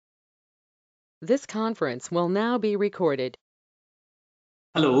This conference will now be recorded.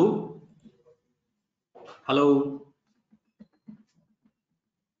 Hello. Hello.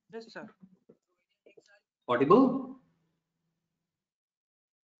 Yes, sir. Audible?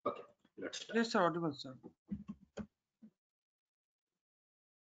 Okay, let's start. Yes, sir. Audible, sir.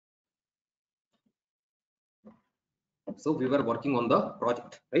 So we were working on the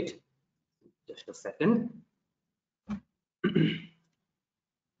project, right? Just a second.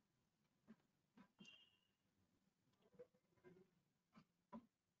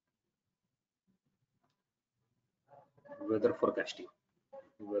 Weather forecasting.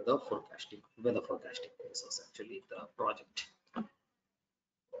 Weather forecasting. Weather forecasting. This was actually the project.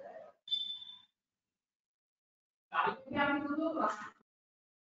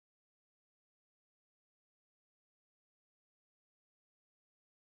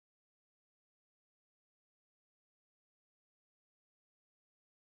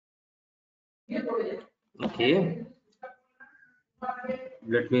 Okay.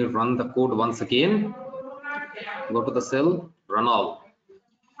 Let me run the code once again. Go to the cell, run all.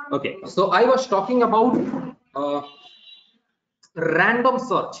 Okay, so I was talking about random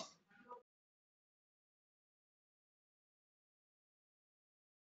search.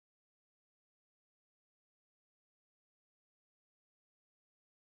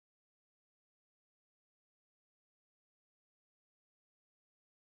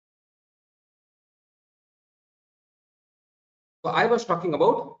 So I was talking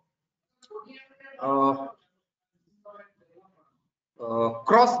about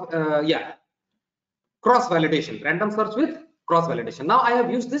cross validation, random search with cross validation. Now I have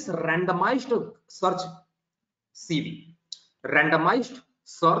used this randomized search CV, randomized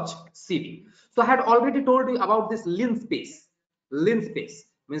search CV. So I had already told you about this linspace. Linspace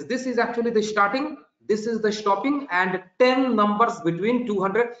means this is actually the starting, this is the stopping, and 10 numbers between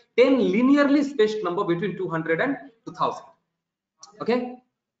 200, 10 linearly spaced number between 200 and 2000. Okay,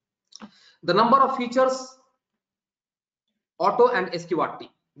 the number of features auto and SQRT.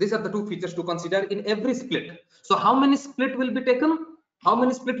 These are the two features to consider in every split. So how many split will be taken? How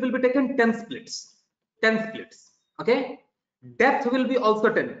many split will be taken? 10 splits. 10 splits. Okay. Depth will be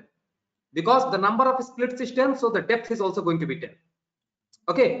also 10 because the number of splits is 10. So the depth is also going to be 10.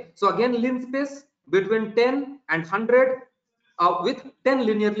 Okay. So again, linspace between 10 and 100 with 10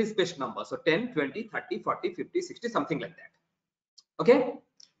 linearly spaced numbers. So 10, 20, 30, 40, 50, 60, something like that. Okay.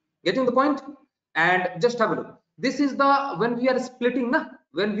 Getting the point? And just have a look. This is the when we are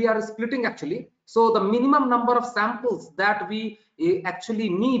splitting actually. So the minimum number of samples that we actually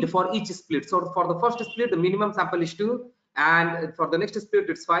need for each split. So for the first split, the minimum sample is 2, and for the next split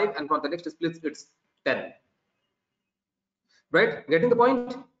it's 5, and for the next split it's 10. Right? Getting the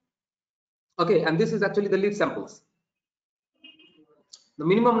point? Okay, and this is actually the leaf samples. The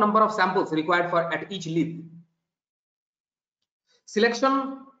minimum number of samples required for at each leaf.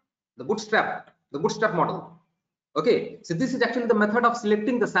 Selection, the bootstrap model. Okay, so this is actually the method of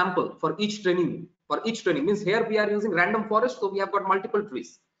selecting the sample for each training. Means here we are using random forest, so we have got multiple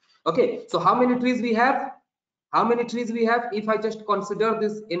trees. Okay, so how many trees we have? If I just consider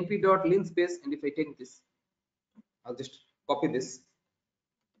this np.linspace, and if I take this, I'll just copy this,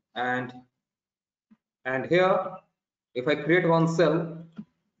 and here if I create one cell,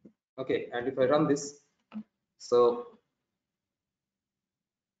 okay, and if I run this, so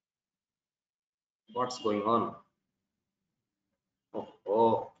what's going on?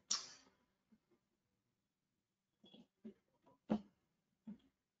 Oh,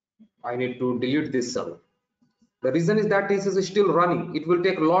 I need to delete this cell. The reason is that this is still running. It will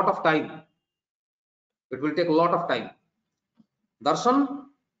take a lot of time. Darshan,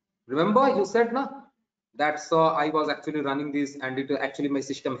 remember you said na that so I was actually running this and it actually my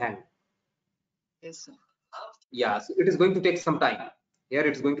system hang. Yes, sir. Yeah, so it is going to take some time. Here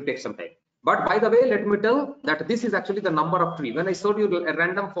it's going to take some time. But by the way, let me tell that this is actually the number of tree. When I showed you a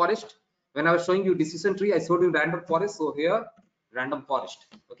random forest, when I was showing you decision tree, I showed you random forest. So here, random forest.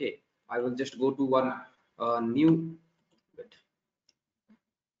 Okay, I will just go to one new.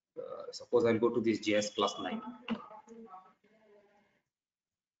 Suppose I'll go to this JS class 9.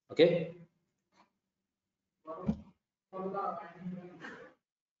 Okay.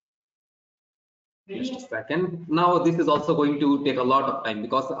 Just a second. Now this is also going to take a lot of time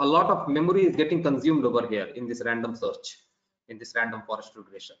because a lot of memory is getting consumed over here in this random search, in this random forest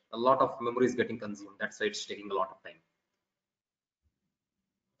regression. A lot of memory is getting consumed. That's why it's taking a lot of time.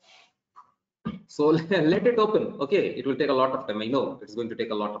 So let it open. Okay, it will take a lot of time. I know it's going to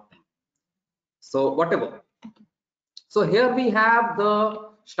take a lot of time. So whatever. So here we have the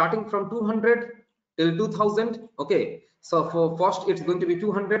starting from 200 till 2000. Okay, So for first it's going to be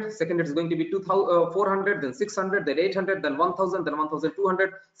 200, second it's going to be 400, then 600, then 800, then 1000, then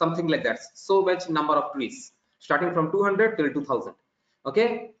 1200, something like that. So much number of trees starting from 200 till 2000.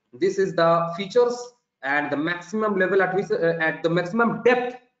 Okay, this is the features and the maximum level at which at the maximum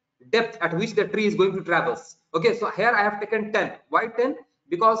depth at which the tree is going to traverse. Okay, so here I have taken 10. Why 10?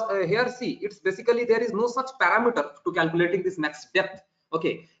 Because here see, it's basically there is no such parameter to calculating this max depth.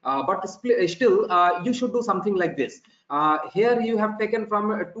 Okay, but still you should do something like this. Here you have taken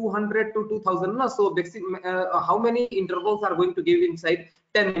from 200 to 2000. So basic, how many intervals are going to give inside?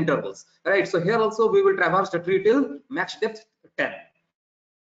 10 intervals, right? So here also we will traverse the tree till max depth 10.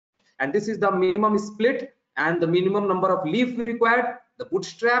 And this is the minimum split and the minimum number of leaf required, the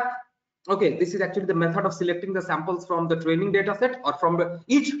bootstrap. Okay, this is actually the method of selecting the samples from the training data set or from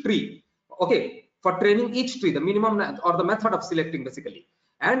each tree. Okay, for training each tree, the minimum or the method of selecting basically.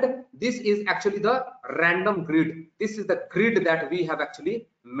 And this is actually the random grid. This is the grid that we have actually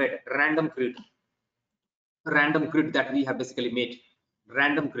made, random grid that we have basically made,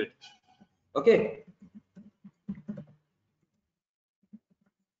 random grid. Okay,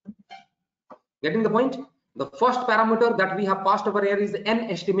 getting the point? The first parameter that we have passed over here is n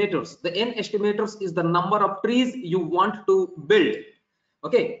estimators. The n estimators is the number of trees you want to build.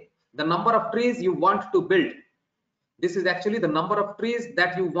 Okay, the number of trees you want to build. This is actually the number of trees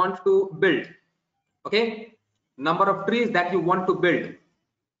that you want to build. Okay, number of trees that you want to build.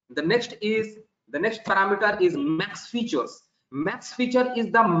 The next parameter is max features. Max feature is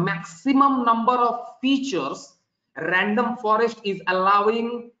the maximum number of features random forest is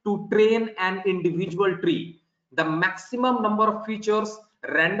allowing to train an individual tree. The maximum number of features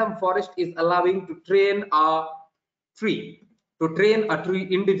random forest is allowing to train a tree,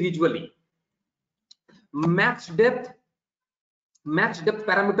 individually. Max depth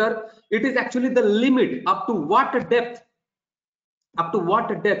parameter, it is actually the limit up to what depth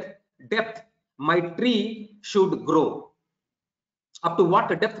my tree should grow. Up to what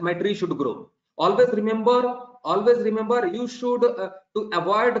depth my tree should grow. Always remember you should to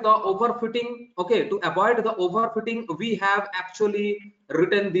avoid the overfitting. Okay, to avoid the overfitting, we have actually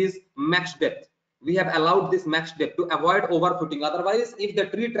written this max depth. We have allowed this max depth to avoid overfitting. Otherwise, if the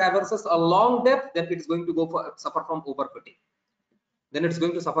tree traverses a long depth, then it's going to suffer from overfitting.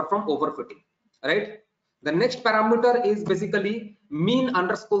 Right? The next parameter is basically mean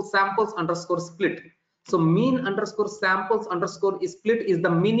underscore samples underscore split. So mean underscore samples underscore split is the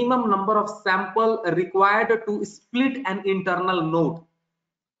minimum number of sample required to split an internal node.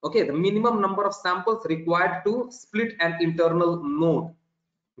 Okay, the minimum number of samples required to split an internal node.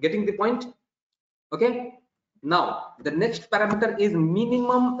 Getting the point? Okay. Now the next parameter is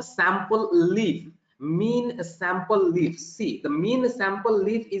minimum sample leaf. Mean sample leaf. See, the mean sample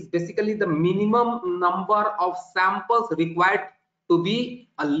leaf is basically the minimum number of samples required to be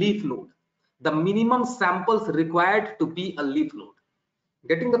a leaf node. The minimum samples required to be a leaf node.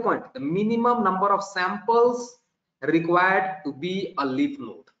 Getting the point? The minimum number of samples required to be a leaf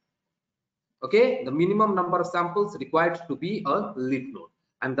node. Okay, the minimum number of samples required to be a leaf node.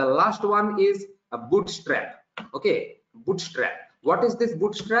 And the last one is a bootstrap. Okay, bootstrap. What is this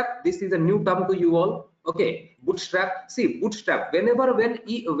bootstrap? This is a new term to you all. Okay, bootstrap. See, bootstrap.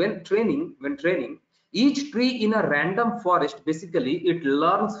 When training each tree in a random forest, basically it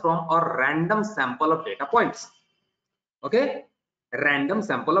learns from a random sample of data points. Okay, random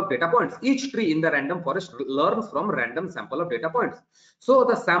sample of data points. Each tree in the random forest learns from random sample of data points. So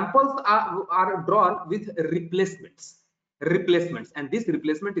the samples are drawn with replacements, and this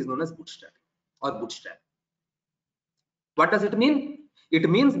replacement is known as bootstrap or bootstrap. What does it mean? It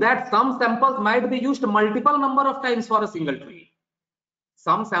means that some samples might be used multiple number of times for a single tree.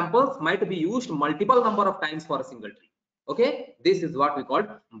 Some samples might be used multiple number of times for a single tree. Okay, this is what we call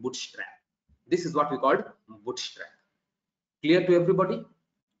bootstrap. Clear to everybody?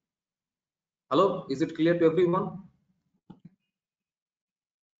 Hello, is it clear to everyone?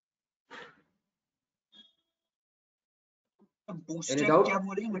 Bootstrap क्या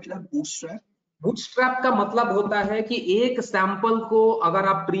बोले? मतलब bootstrap का मतलब होता है कि एक sample को अगर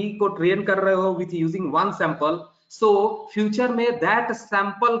आप ट्री को ट्रेन कर रहे हो with using one sample, so future में that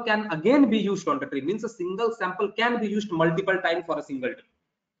sample can again be used on the tree, means a single sample can be used multiple times for a single tree.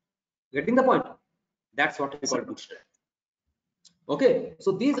 Getting the point? That's what we call bootstrap. Okay,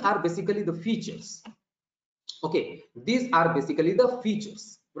 so these are basically the features. Okay, these are basically the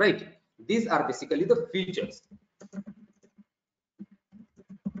features, right? These are basically the features.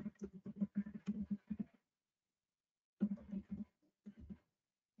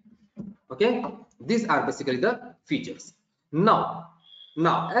 Okay, these are basically the features. Now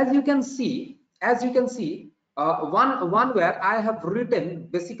as you can see one where I have written,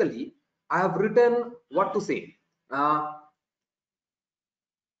 basically I have written what to say,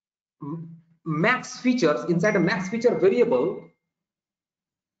 max features. Inside a max feature variable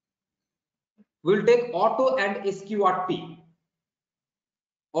we'll take auto and sqrt.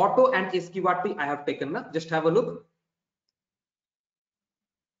 Auto and sqrt I have taken now. Just have a look.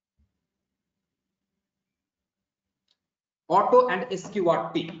 Auto and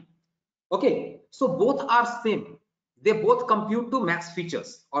sqrt. Okay, so both are same. They both compute to max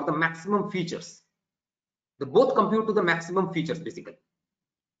features or the maximum features. They both compute to the maximum features basically.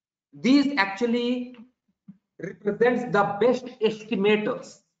 These actually represents the best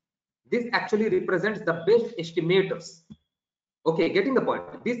estimators. This actually represents the best estimators. Okay, getting the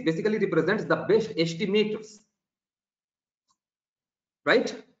point. This basically represents the best estimators,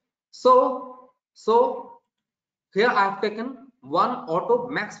 right? So here I have taken one auto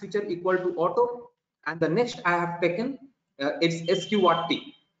max feature equal to auto, and the next I have taken it's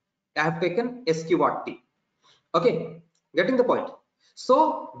sqrt. I have taken sqrt. Okay, getting the point.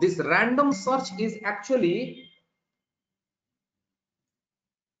 So this random search is actually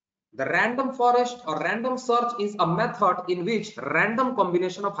the random forest or random search is a method in which random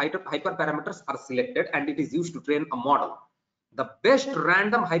combination of hyperparameters are selected and it is used to train a model. The best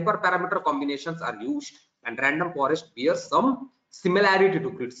random hyperparameter combinations are used and random forest bears some similarity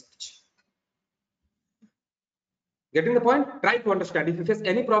to grid search. Getting the point? Try to understand. If you face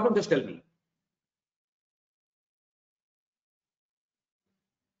any problem, just tell me.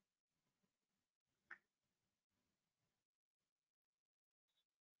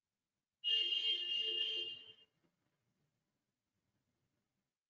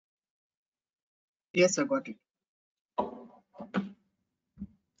 Yes, I got it.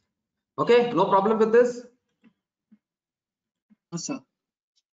 Okay, no problem with this? No, sir.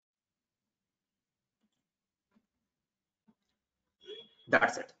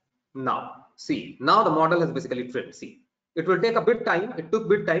 That's it. Now, see, now the model has basically trained. See, it will take a bit time. It took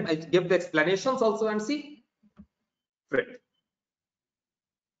bit time. I give the explanations also and see, trained.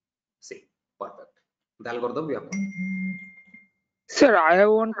 See, perfect. The algorithm we have. Sir, I have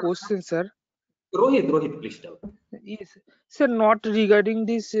one question, sir. Rohit, please tell. Yes, sir, not regarding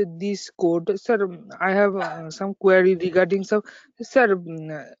this code, sir. I have some query regarding some, sir.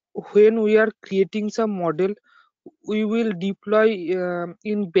 When we are creating some model, we will deploy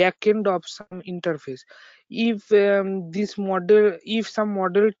in backend of some interface. If this model, if some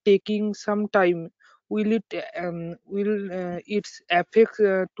model taking some time, will its affect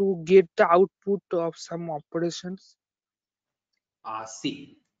to get the output of some operations?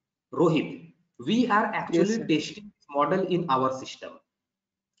 See, Rohit, we are Yes, actually sir. testing this model in our system.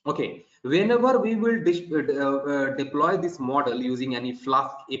 Okay, whenever we will deploy this model using any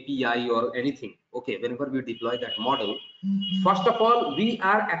Flask API or anything, okay, whenever we deploy that model, first of all, we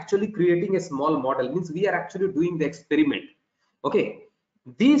are actually creating a small model, means we are actually doing the experiment. Okay,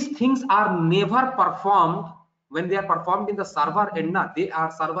 these things are never performed when they are performed in the server end.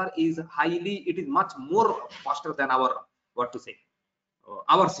 Server is highly, it is much more faster than our, what to say,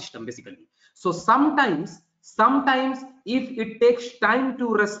 our system basically. So sometimes if it takes time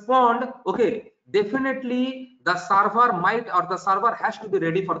to respond, okay, definitely the server might, or the server has to be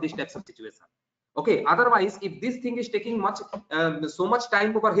ready for this types of situation. Okay, otherwise if this thing is taking much so much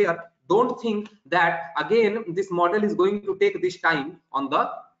time over here, don't think that again this model is going to take this time on the,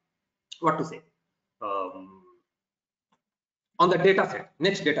 what to say, on the data set,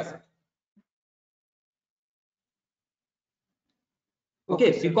 next data set.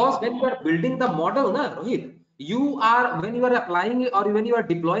 Okay, because when you are building the model, na, Rohit, you are, when you are applying it or when you are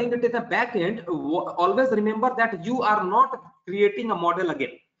deploying it in the back end, always remember that you are not creating a model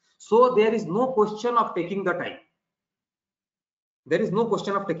again. So there is no question of taking the time. There is no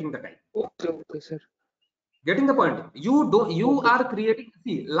question of taking the time. Okay, sir. Getting the point? You do, you Okay. are creating.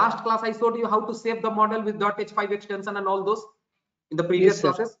 See, last class I showed you how to save the model with .h5 extension and all those in the previous Yes,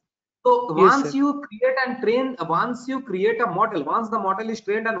 sir. classes. So Yes, once sir. you create and train, once you create a model, once the model is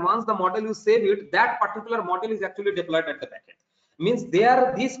trained and once the model you save it, that particular model is actually deployed at the backend. Means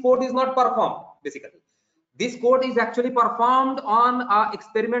there, this code is not performed basically. This code is actually performed on a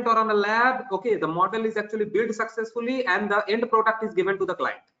experiment or on a lab. Okay, the model is actually built successfully and the end product is given to the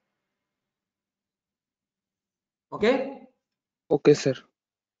client. Okay. Okay, sir.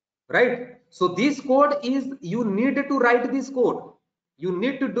 Right. So this code is, you need to write this code. You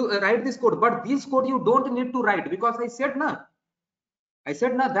need to do write this code, but this code you don't need to write, because I said that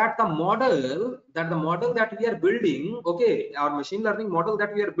the model that we are building, okay, our machine learning model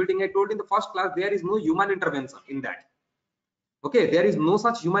that we are building, I told in the first class, there is no human intervention in that. Okay, there is no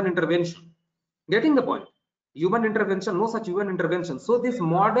such human intervention. Getting the point? human intervention, no such human intervention. So this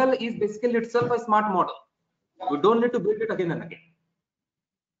model is basically itself a smart model. We don't need to build it again and again.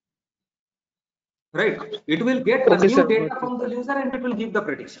 Right? It will get the Okay, new sir. data Got it. from the user and it will give the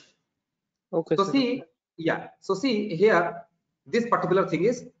prediction. Okay, So sir. see, yeah. So see here, this particular thing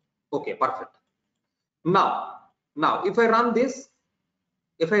is okay, perfect. Now if I run this,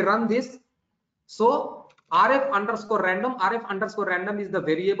 so rf underscore random is the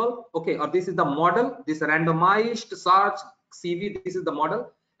variable, okay, or this is the model, this randomized search CV, this is the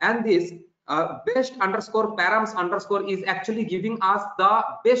model, and this best underscore params underscore is actually giving us the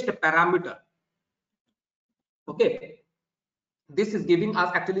best parameter. Okay, this is giving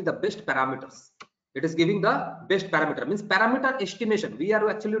us actually the best parameters. It is giving the best parameter, means parameter estimation. We are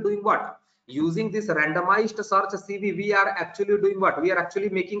actually doing what? Using this randomized search CV, we are actually doing what? We are actually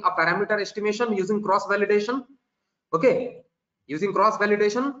making a parameter estimation using cross validation. Okay, using cross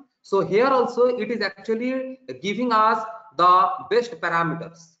validation. So here also it is actually giving us the best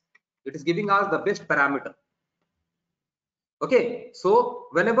parameters. It is giving us the best parameter. Okay, so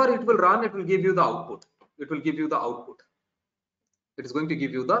whenever it will run, it will give you the output. It will give you the output. It is going to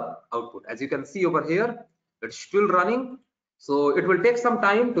give you the output. As you can see over here, it's still running. So it will take some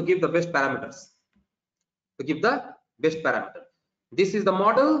time to give the best parameters. This is the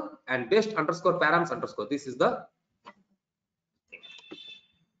model and best underscore params underscore. This is the thing.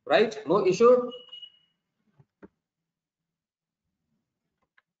 Right? No issue.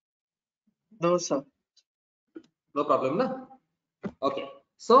 No, sir. No problem, na? Okay.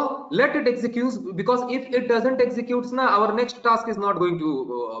 So let it execute, because if it doesn't execute, now our next task is not going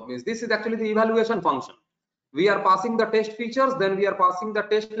to means this is actually the evaluation function. We are passing the test features, then we are passing the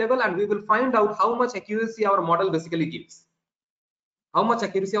test level, and we will find out how much accuracy our model basically gives. How much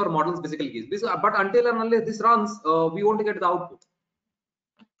accuracy our models basically gives. But until and unless this runs, we won't get the output.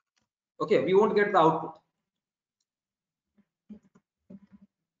 Okay, we won't get the output.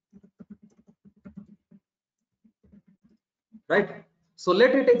 Right? So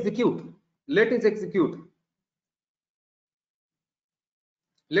let it execute. Let it execute.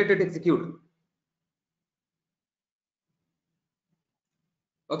 Let it execute.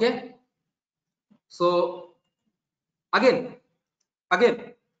 Okay. So again, I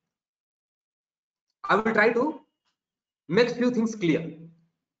will try to make few things clear.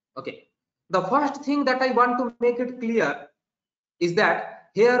 Okay. The first thing that I want to make it clear is that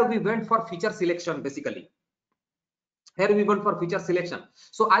here we went for feature selection basically. Here we went for feature selection.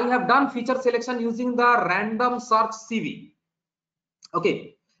 So I have done feature selection using the random search CV.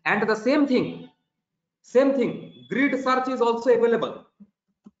 Okay. And the same thing, grid search is also available.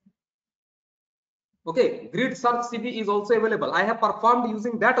 Okay, grid search CV is also available. I have performed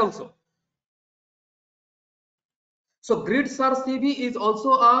using that also. So grid search CV is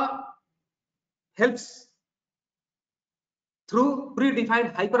also a helps through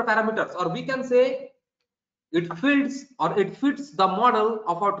predefined hyperparameters, or we can say it fits the model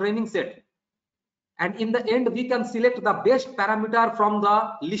of our training set. And in the end, we can select the best parameter from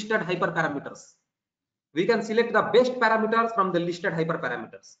the listed hyperparameters. We can select the best parameters from the listed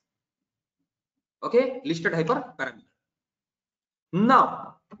hyperparameters. Okay, listed hyperparameter.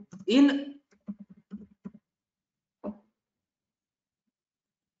 Now, in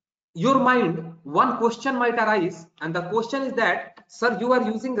your mind, one question might arise, and the question is that, sir, you are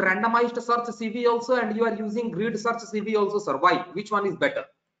using randomized search CV also, and you are using grid search CV also, sir. Why? Which one is better?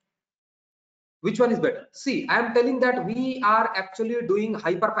 Which one is better? See, I am telling that we are actually doing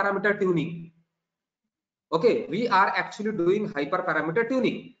hyperparameter tuning. Okay, we are actually doing hyperparameter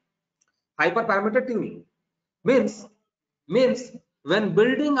tuning. Hyperparameter tuning means when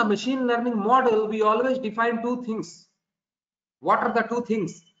building a machine learning model, we always define two things. What are the two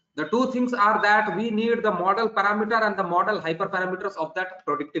things? The two things are that we need the model parameter and the model hyperparameters of that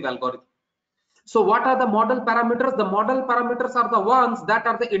predictive algorithm. So what are the model parameters? The model parameters are the ones that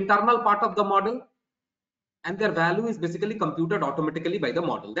are the internal part of the model, and their value is basically computed automatically by the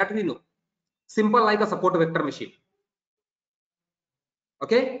model. That we know. Simple like a support vector machine.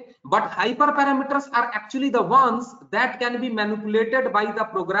 Okay, but hyperparameters are actually the ones that can be manipulated by the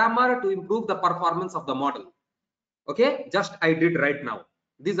programmer to improve the performance of the model. Okay, just I did right now.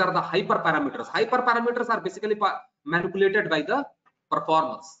 These are the hyperparameters. Hyperparameters are basically manipulated by the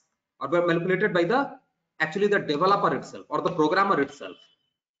performers, or manipulated by the actually the developer itself or the programmer itself.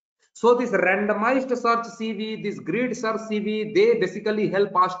 So this randomized search CV, this grid search CV, they basically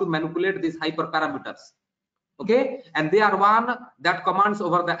help us to manipulate these hyperparameters. Okay, and they are one that commands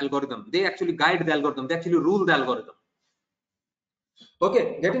over the algorithm. They actually guide the algorithm. They actually rule the algorithm.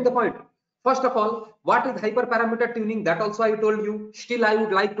 Okay, getting the point. First of all, what is hyperparameter tuning? That also I told you. Still, I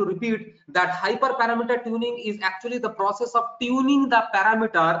would like to repeat that hyperparameter tuning is actually the process of tuning the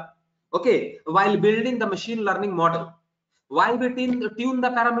parameter, okay, while building the machine learning model. Why we tune the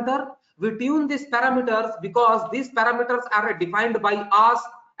parameter? We tune these parameters because these parameters are defined by us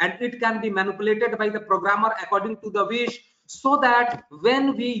and it can be manipulated by the programmer according to the wish, so that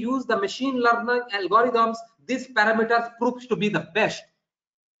when we use the machine learning algorithms, these parameters proves to be the best.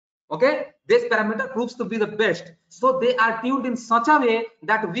 Okay, this parameter proves to be the best, so they are tuned in such a way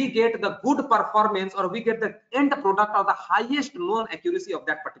that we get the good performance, or we get the end product of the highest known accuracy of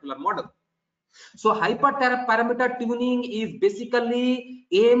that particular model. So hyperparameter tuning is basically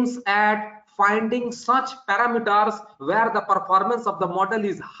aims at finding such parameters where the performance of the model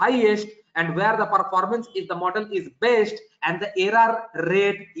is highest and where the performance is the model is best and the error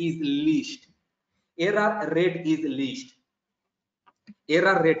rate is least. Error rate is least.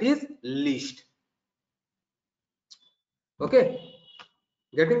 Error rate is least. Okay,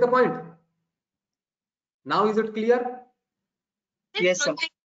 getting the point? Now is it clear? Yes, sir.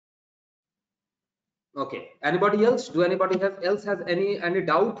 Okay, anybody else? Do anybody else has any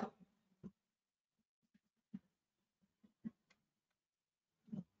doubt?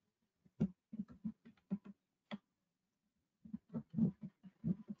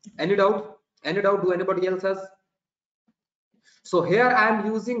 Any doubt? Any doubt? Do anybody else has? So here I am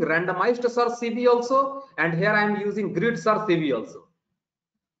using randomized search CV also, and here I am using grid search CV also.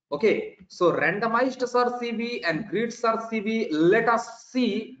 Okay, so randomized search CV and grid search CV, let us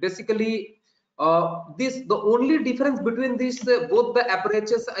see basically the only difference between these both the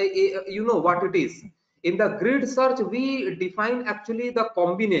approaches, you know what it is. In the grid search we define actually the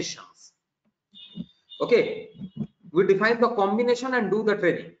combinations. Okay, we define the combination and do the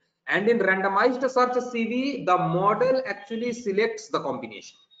training, and in randomized search CV the model actually selects the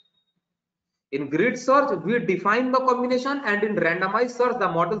combination. In grid search we define the combination, and in randomized search the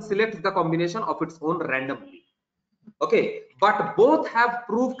model selects the combination of its own randomly. Okay, but both have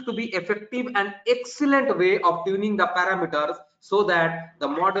proved to be effective and excellent way of tuning the parameters so that the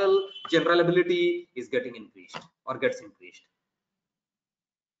model general ability is getting increased or gets increased.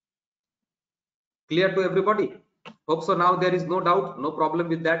 Clear to everybody? Hope so. Now there is no doubt, no problem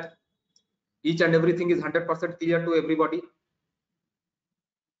with that. Each and everything is 100% clear to everybody.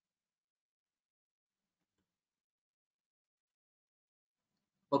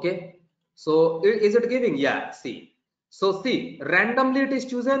 Okay, so is it giving? Yeah, see. So see, randomly it is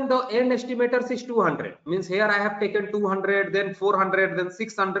chosen, the end estimators is 200. Means here I have taken 200, then 400, then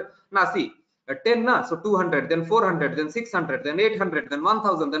 600. Now see, 10 na, so 200, then 400, then 600, then 800, then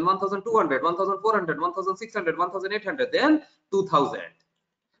 1000, then 1200, 1400, 1600, 1800, then 2000.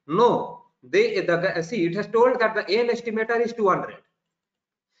 No, see, it has told that the n estimator is 200.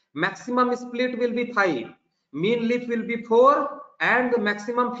 Maximum split will be 5, mean leaf will be 4, and the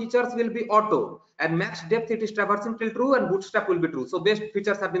maximum features will be auto, and max depth it is traversing till true, and bootstrap will be true. So best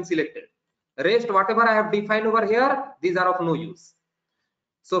features have been selected. Rest whatever I have defined over here, these are of no use.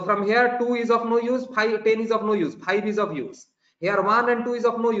 So from here 2 is of no use, 5, 10 is of no use, 5 is of use. Here 1 and 2 is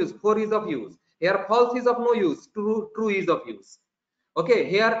of no use, 4 is of use. Here false is of no use, true is of use. Okay,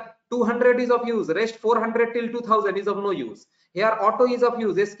 here 200 is of use, rest 400 till 2000 is of no use. Here auto is of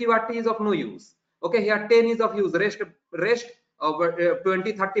use, SQRT is of no use. Okay, here 10 is of use, rest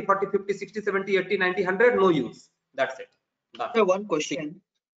 20, 30, 40, 50, 60, 70, 80, 90, 100, no use. That's it. Done. So one question.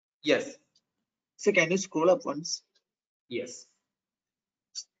 Yes. So can you scroll up once? Yes.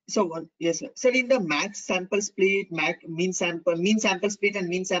 So one, yes, sir. So in the max sample split, mean sample split, and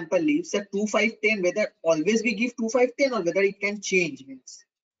mean sample leaves, so 2, 5, 10, whether always we give 2, 5, 10, or whether it can change. Means.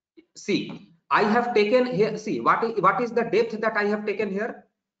 See, I have taken here, see what is the depth that I have taken here.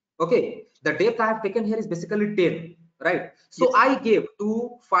 Okay, the depth I have taken here is basically 10, right? So Yes. I gave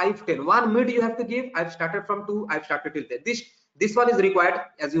 2, 5, 10. One mid you have to give. I've started from 2, I've started till 10. This one is required,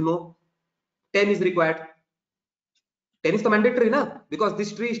 as you know. 10 is required. 10 is the mandatory na, because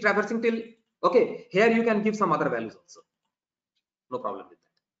this tree is traversing till. Okay, here you can give some other values also. No problem with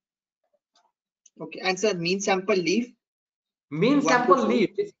that. Okay, and sir, mean sample leaf. Mean 1 to sample 4.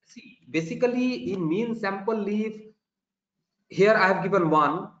 leaf. See, basically in mean sample leaf, here I have given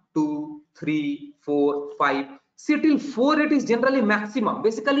 1, 2, 3, 4, 5. See, till 4 it is generally maximum.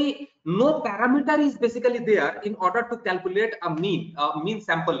 Basically no parameter is basically there in order to calculate a mean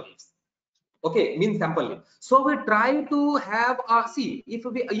sample leaves. Okay, mean sample leaf. So we try to have a, see, if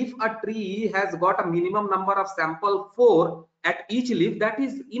a tree has got a minimum number of sample 4 at each leaf, that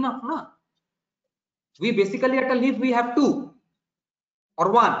is enough na. We basically at a leaf we have 2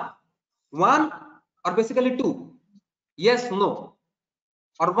 or 1 or basically 2. Yes, no.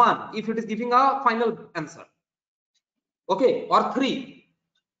 or 1 if it is giving a final answer. Okay, or 3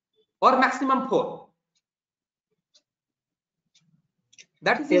 or maximum 4.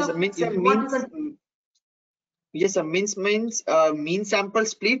 That is Yes, enough. means If you want, you can. yes, means mean sample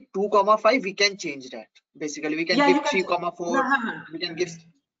split 2,5. We can change that. Basically, we can Yeah, give you can. 3,4. We can give.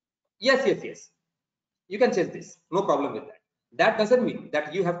 Yes. You can change this. No problem with that. That doesn't mean that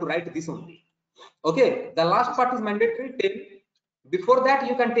you have to write this only. Okay, the last part is mandatory 10. Before that,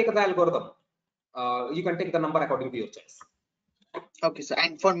 you can take the algorithm. You can take the number according to your choice. Okay, so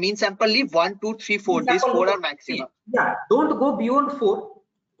and for mean sample leave 1, 2, 3, 4. These 4 are maximum. Yeah, don't go beyond 4.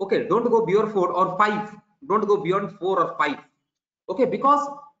 Okay, don't go beyond 4 or 5. Don't go beyond 4 or 5. Okay because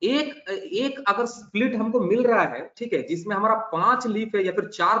एक अगर split हमको मिल रहा है, ठीक है, जिसमें हमारा 5 leaf है या फिर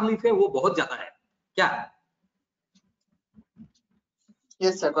 4 लीफ है, वो बहुत ज्यादा है क्या?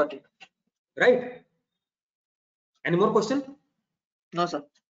 Yes, sir, got it. Right? Any more question? No, sir.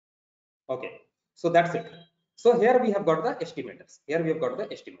 Okay, so that's it. So here we have got the estimators.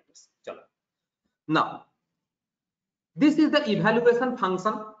 चलो, now this is the evaluation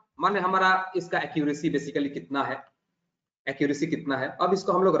function. माने हमारा इसका एक्यूरेसी बेसिकली कितना है, एक्यूरेसी कितना है. अब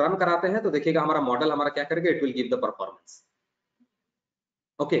इसको हम लोग रन कराते हैं तो देखिएगा हमारा मॉडल हमारा क्या करेगा, it will give the performance.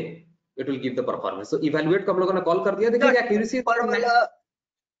 Okay, it will give the performance. So evaluate को हम लोगों ने कॉल कर दिया. देखिएगा एक्यूरेसी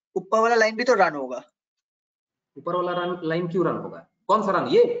ऊपर वाला लाइन भी तो रन होगा. ऊपर वाला लाइन क्यों रन होगा? कौन सा रन?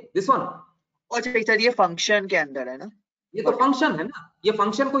 ये दिस वन. अच्छा सर, ये फंक्शन के अंदर है ना? ये तो फंक्शन है ना. ये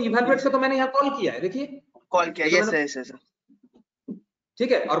फंक्शन को इवैल्यूएट से तो मैंने यहाँ कॉल किया है. देखिए कॉल किया. Yes sir.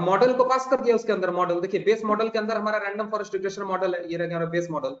 ठीक है, और मॉडल को पास कर दिया उसके अंदर. मॉडल देखिए, बेस मॉडल के अंदर हमारा रैंडम फॉरेस्ट रिग्रेशन मॉडल है. ये रह गया बेस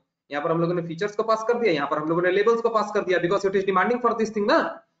मॉडल. यहाँ पर हम लोगों ने फीचर्स को पास कर दिया, यहाँ पर हम लोगों ने लेबल्स को पास कर दिया, because it is demanding for this thing ना.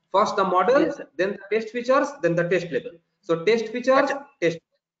 First the model, then the test features, then the test label. So test features, test,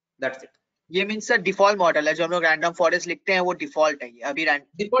 that's it. ये मींस सर डिफॉल्ट मॉडल है जो हम लोग रैंडम फॉरेस्ट लिखते हैं, वो डिफॉल्ट है. ये अभी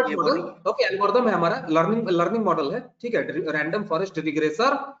डिफॉल्ट मॉडल. ओके, एल्गोरिथम है हमारा, लर्निंग मॉडल है. ठीक है, random forest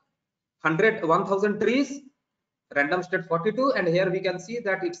regressor 1000 trees, random state 42, and here we can see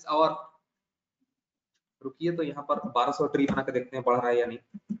that it's our, रुकिए तो यहाँ पर 1200 ट्री बना के देखते हैं बढ़ रहा है या नहीं.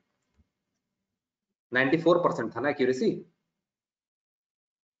 94% था ना एक्यूरेसी.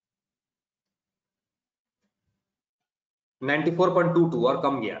 94.22 और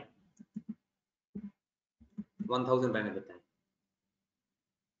कम गया. 1000 रहने देते हैं.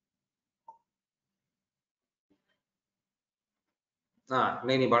 हाँ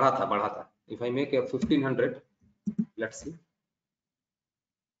नहीं बढ़ा था. If I make a 1500, let's see,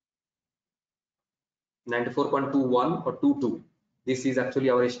 94.21 or 22. This is actually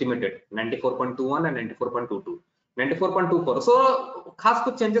our estimated 94.21 and 94.22, 94.24. So खास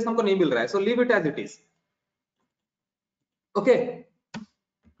कुछ चेंजेस हमको नहीं मिल रहा है. So leave it as it is. Okay,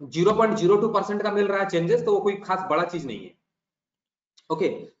 0.02% का मिल रहा है चेंजेस, तो वो कोई खास बड़ा चीज नहीं है. ओके,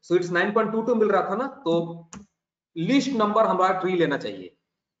 सो इट्स 9.22 मिल रहा था ना, तो लीस्ट नंबर हमारा ट्री लेना चाहिए.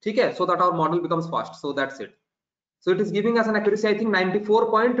 ठीक है, so that our model becomes fast. So that's it. So it is giving us an accuracy, I think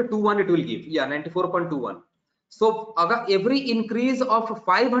 94.21 it will give. Yeah, 94.21. So every increase of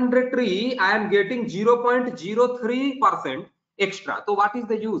 500 tree, I am getting 0.03% extra. So what is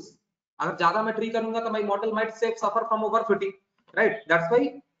the use? अगर ज्यादा मैं tree करूंगा तो my model might suffer from overfitting, right? That's why,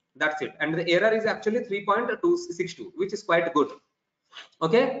 that's it. And the error is actually 3.262, which is quite good.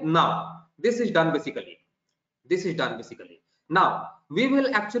 Okay, now this is done basically. Now we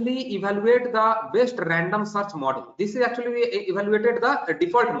will actually evaluate the best random search model. This is actually we evaluated the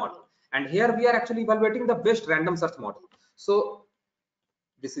default model, and here we are actually evaluating the best random search model. So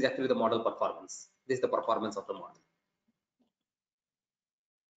this is actually the model performance. This is the performance of the model.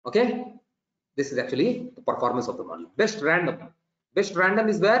 Okay, this is actually the performance of the model. Best random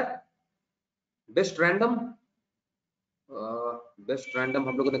is where best random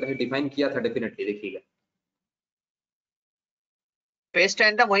हम लोगों ने कहीं define किया था. Definitely देखिएगा, best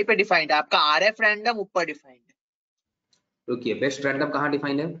random वहीं पे defined है. आपका आरएफ रैंडम ऊपर डिफाइंड है. रुकिए, बेस्ट रैंडम कहां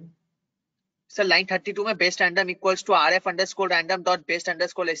डिफाइंड है सर? लाइन 32 में best random equals to rf_random dot best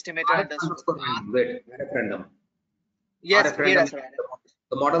underscore estimator underscore. Wait, rf random. Yes, rf random,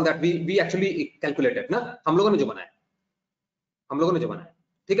 the model that we actually calculated ना, हम लोगों ने जो बनाया.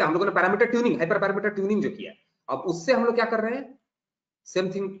 ठीक है, हम लोगों ने parameter tuning, hyper parameter tuning जो किया. अब उससे हम लोग क्या कर रहे हैं,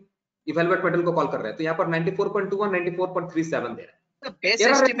 सेम थिंग इवैल्यूएट मॉडल को कॉल कर रहे हैं. तो यहाँ पर 94.21 94.37 दे रहा है. बेस्ट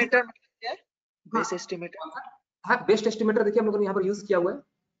एस्टिमेटर क्या है? बेस्ट एस्टिमेटर, हाँ, बेस्ट एस्टिमेटर देखिए हम लोगों ने यहाँ पर यूज किया हुआ है.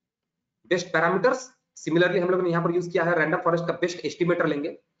 बेस्ट पैरामीटर्स सिमिलरली हम लोगों ने यहाँ पर यूज किया है. रैंडम फॉरेस्ट का बेस्ट एस्टिमेटर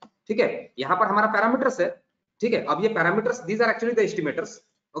लेंगे. ठीक है, यहाँ पर हमारा पैरामीटर्स है. ठीक है, अब ये parameters, these are actually the estimators.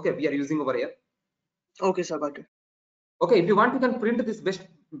 Okay, we are using over here. Okay sir, got it. Okay, if you want, you can print this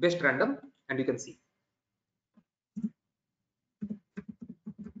best random and you can see.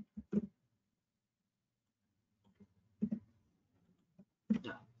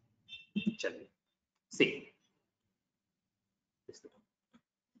 See.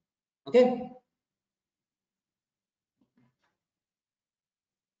 Okay.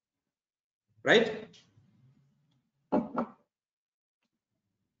 Right?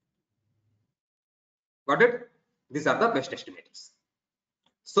 Got it? These are the best estimators.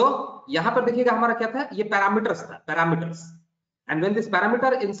 So यहाँ पर देखिएगा हमारा क्या था, ये parameters था, parameters. And when this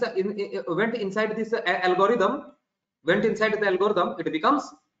parameter went inside this algorithm, it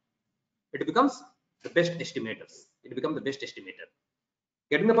becomes the best estimators. It becomes the best estimator.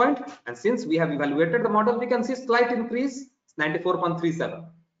 Getting the point? And since we have evaluated the model, we can see slight increase, 94.37.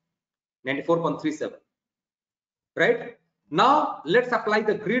 94.37. Right? Now let's apply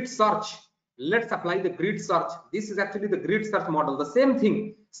the grid search. Let's apply the grid search. This is actually the grid search model. The same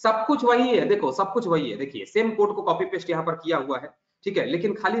thing. सब कुछ वही है, देखो सब कुछ वही है. देखिए सेम कोड को कॉपी पेस्ट यहाँ पर किया हुआ है, ठीक है,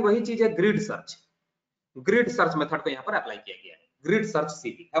 लेकिन खाली वही चीज है, grid search. Grid search method को यहाँ पर अप्लाई किया गया है. Grid search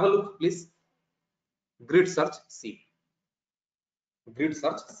CV. Have a look please. Grid search CV. Grid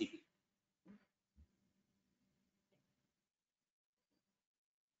search CV.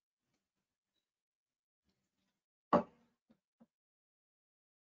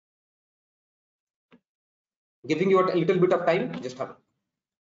 Giving you a little bit of time, just have it.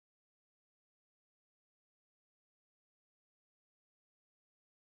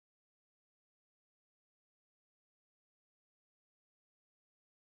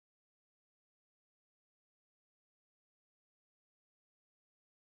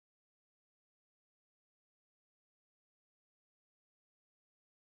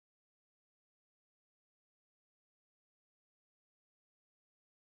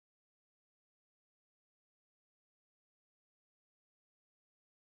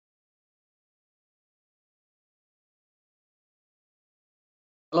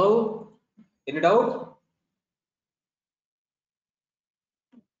 Hello, any doubt?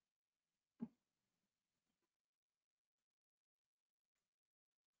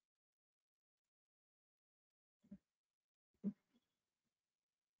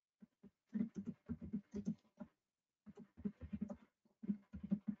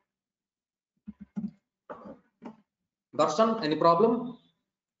 Darshan, any problem?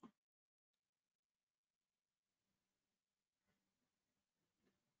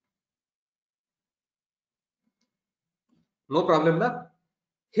 No problem, na?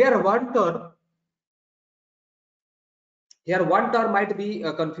 Here one term might be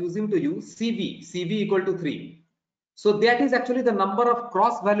confusing to you. CV equal to 3. So that is actually the number of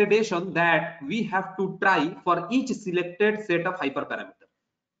cross validation that we have to try for each selected set of hyperparameter.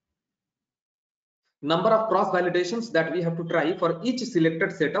 Number of cross validations that we have to try for each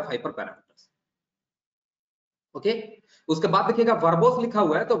selected set of hyperparameters. Okay उसके बाद देखिएगा verbose लिखा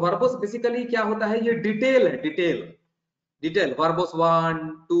हुआ है, तो verbose basically क्या होता है, ये डिटेल है, डिटेल वर्बोस 1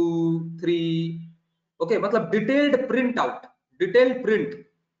 2 3. ओके मतलब detailed print out, detail print.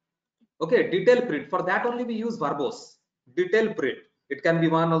 Okay detail print, for that only we use verbose, detail print. It can be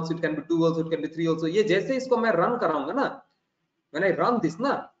 1 also, it can be 2 also, it can be 3 also. ये जैसे इसको मैं run कराऊंगा ना, when I run this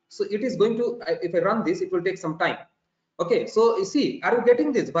na, so it is going to, if I run this, it will take some time. Okay, so you see, are you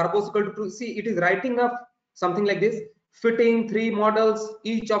getting this? Verbose equal to 2. See, it is writing up something like this: fitting 3 models,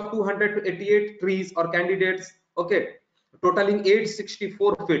 each of 288 trees or candidates. Okay, totaling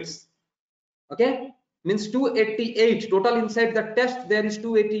 864 fits. Okay, means 288 total. Inside the test there is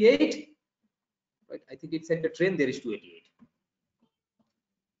 288. Right, I think inside the train there is 288.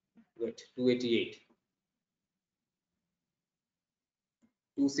 Wait, 288.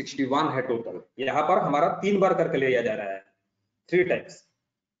 261 है total. यहाँ पर हमारा 3 बार करके लिया जा रहा है, 3 times.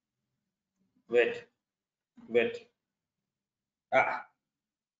 wait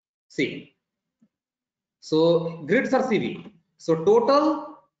see, so grids are CV. So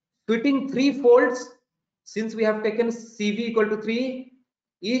total fitting 3 folds, since we have taken CV equal to 3,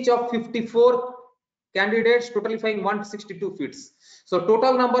 each of 54 candidates totalifying 162 fits. So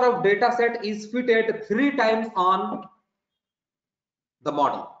total number of data set is fitted 3 times on the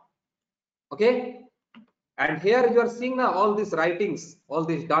model. Okay, and here you are seeing now all these writings, all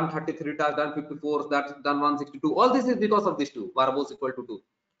these done 33 tasks, done 54, that's done 162. All this is because of these two, verbose equal to 2.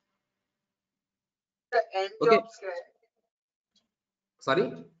 The n Okay. jobs. Sorry,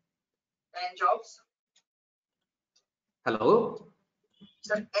 N jobs. hello.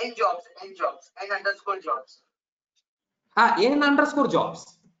 Sir, n jobs, n underscore jobs. N underscore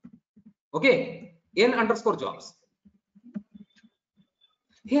jobs. Okay, n underscore jobs.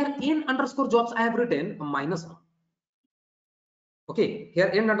 Here n underscore jobs I have written -1. Okay, here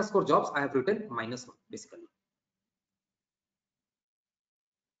n underscore jobs I have written -1 basically.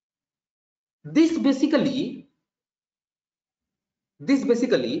 This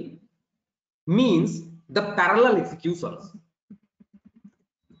basically means the parallel executions.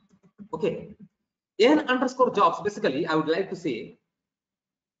 Okay, n underscore jobs, basically I would like to say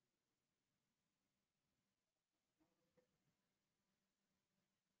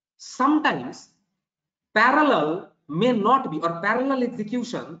sometimes parallel may not be, or parallel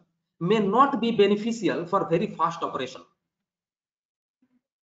execution may not be beneficial for very fast operation.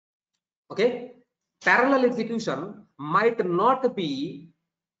 Okay, parallel execution might not be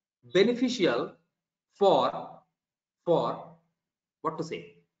beneficial for what to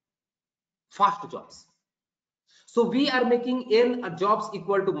say, fast jobs. So we are making n jobs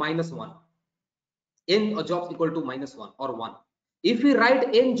equal to -1, n jobs equal to -1 or 1. If we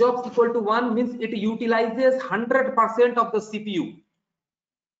write n jobs equal to 1, means it utilizes 100% of the CPU.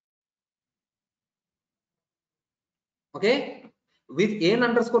 Okay, with n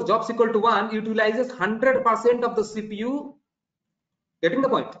underscore jobs equal to 1, utilizes 100% of the CPU. Getting the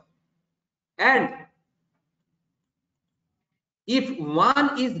point? And if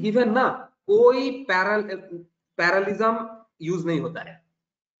 1 is given ना, कोई parallelism use नहीं होता है.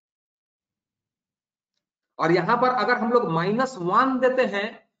 और यहां पर अगर हम लोग -1 देते हैं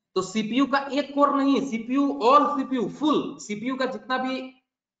तो सीपीयू का एक कोर नहीं, CPU all CPU full CPU का जितना भी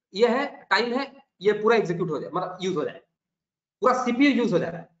ये है टाइम है, ये पूरा एग्जीक्यूट हो जाए, मतलब यूज हो जाए, पूरा सीपीयू यूज हो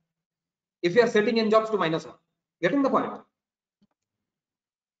जाए if you are setting in jobs to -1. Getting the point?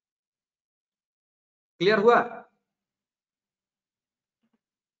 Clear हुआ?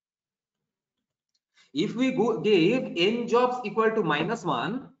 If we give n jobs equal to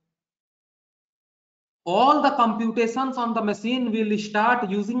 -1, all the computations on the machine will start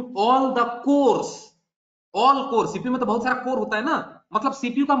using all the cores. All core, CPU में तो बहुत सारा core होता है ना, मतलब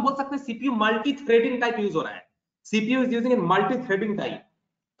CPU का हम बोल सकते हैं CPU multi threading type use हो रहा है. CPU is using in multi threading type.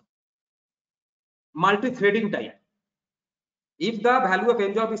 Multi-threading type. If the value of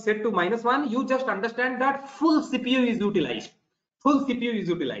n job is set to -1, you just understand that full CPU is utilized. Full CPU is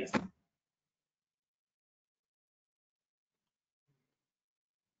utilized.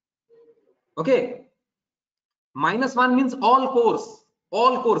 Okay. -1 means all cores.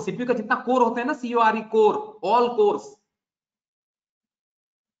 All cores. CPU का जितना core होता है ना, CORE core, all cores.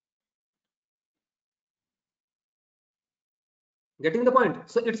 Getting the point?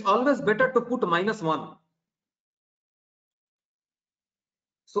 So it's always better to put -1.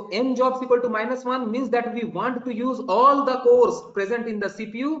 So n jobs equal to -1 means that we want to use all the cores present in the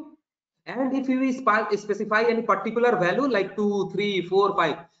CPU, and if we specify any particular value like 2, 3, 4,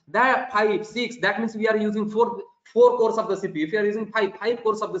 5, that 5, 6, that means we are using four cores of the CPU. If you are using 5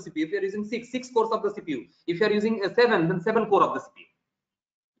 cores of the CPU. If you are using 6 cores of the CPU. If you are using 7, then 7 core of the CPU.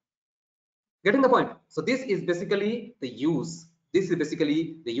 Getting the point? So this is basically the use. This is basically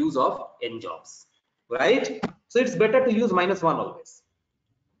the use of n jobs, right? So it's better to use -1 always.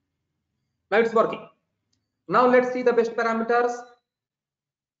 Now it's working. Now let's see the best parameters.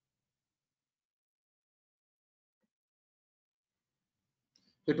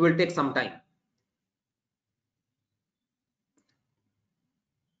 It will take some time.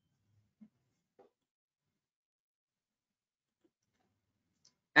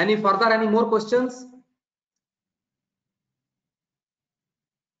 Any more questions?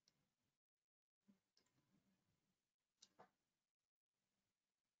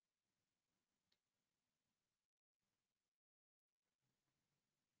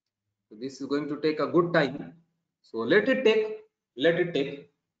 So this is going to take a good time. So let it take. Let it take.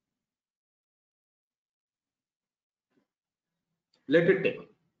 Let it take.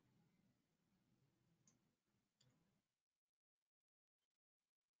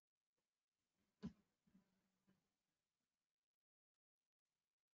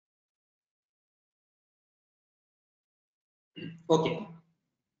 Okay.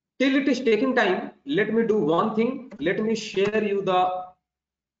 Till it is taking time, let me do one thing. Let me share you the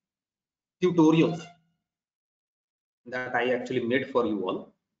tutorials that I actually made for you all.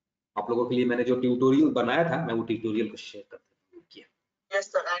 आप लोगों के लिए मैंने जो tutorial बनाया था, मैं वो ट्यूटोरियल को शेयर करता हूँ. Yes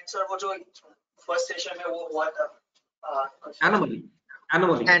sir, and sir वो जो फर्स्ट सेशन में वो हुआ था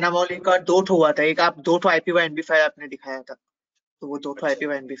एनामोली का 2 ठो हुआ था. एक आप 2 ठो IPv MB5 आपने दिखाया था, तो वो 2 ठो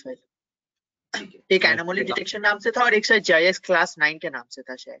IPv MB5, एक एनामोली डिटेक्शन नाम से था और एक शायद JIS क्लास 9 के नाम से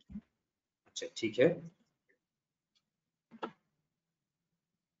था शायद. अच्छा ठीक है.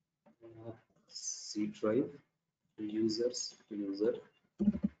 C drive user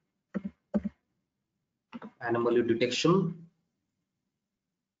anomaly detection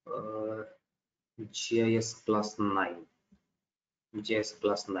JIS class 9.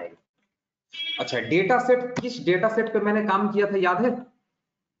 अच्छा, डेटा सेट, किस डेटा सेट पे मैंने काम किया था याद है?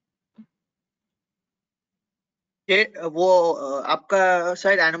 वो आपका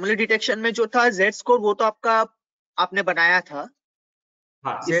शायद एनोमली डिटेक्शन में जो था Z स्कोर, वो तो आपने बनाया था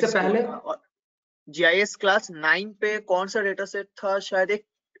हाँ, Z इससे स्कोर पहले का। और GIS क्लास 9 पे कौन सा डेटा सेट था? शायद एक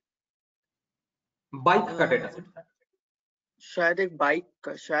बाइक का डेटा सेट था। शायद एक बाइक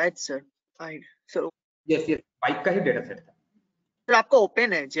का, शायद sir. Sir yes yes, bike का ही डेटा सेट था। सर आपका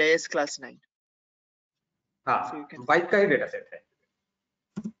ओपन है GIS क्लास 9, so you हाँ, can बाइक का ही डेटा सेट है।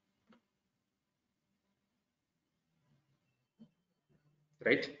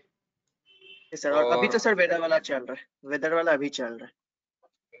 राइट। सर। और अभी और तो सर वेदर वाला चल रहा है, वेदर वाला अभी चल रहा है।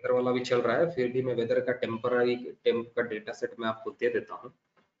 वेदर वाला भी चल रहा है, फिर भी मैं वेदर का टेम्पररी टेम्प का डेटा सेट मैं आपको दे देता हूँ।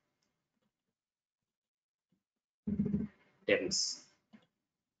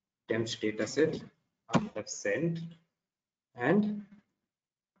 temps data set I have sent, and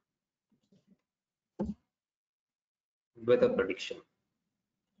weather prediction.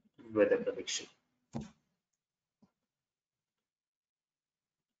 Weather prediction.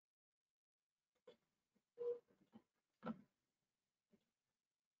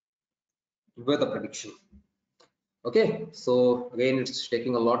 Weather prediction. Okay, so again it's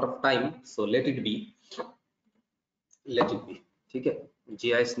taking a lot of time, so let it be. Let it be. ठीक है।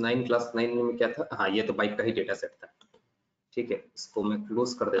 GIS 9 class 9 में क्या था? हाँ, ये तो bike का ही data set था। ठीक है, इसको मैं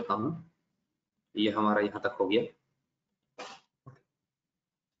क्लोज कर देता हूँ। ये हमारा यहाँ तक हो गया।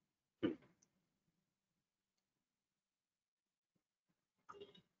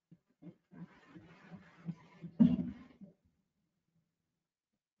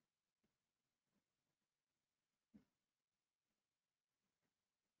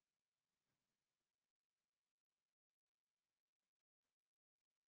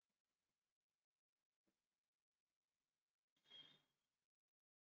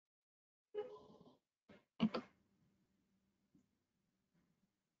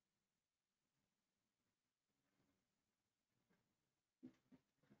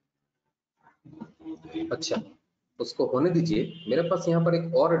 अच्छा, उसको होने दीजिए। मेरे पास यहाँ पर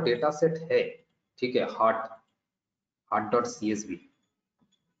एक और डेटा सेट है। ठीक है, heart.csv,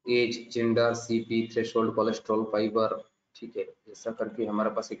 as, gender, CP, threshold, cholesterol, fibre. ठीक है, ऐसा करके हमारे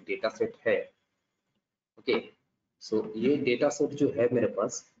पास एक डेटा सेट है। ओके, सो ये डेटा सेट जो है मेरे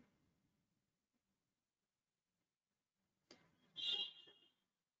पास,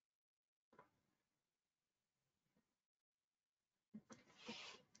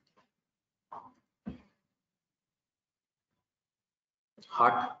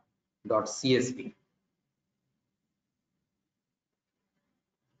 heart.csv।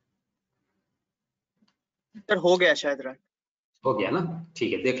 सर हो गया शायद रन। हो गया ना?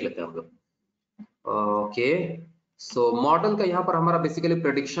 ठीक है, देख लेते हैं हम लोग। ओके, सो मॉडल का यहाँ पर हमारा बेसिकली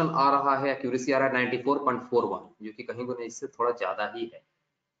प्रेडिक्शन आ रहा है, एक्यूरेसी आ रहा है 94.41, जो कि कहीं को नहीं, इससे थोड़ा ज्यादा ही है।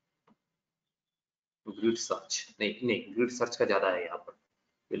 ग्रिड सर्च नहीं नहीं, ग्रिड सर्च का ज्यादा है यहाँ पर।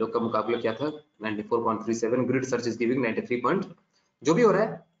 ये लोग का मुकाबला क्या था? 94.37। Grid search is giving 93 point. जो भी हो रहा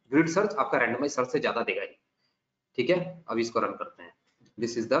है, ग्रिड सर्च आपका रैंडमाइज सर्च से ज्यादा देगा ही। ठीक है, अब इसको रन करते हैं।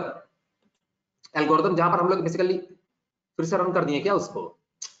 दिस इज द एल्गोरिथम, जहां पर हम लोग बेसिकली फिर से रन कर दिए क्या उसको?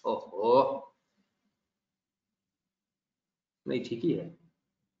 ओहो, नहीं, ठीक ही है।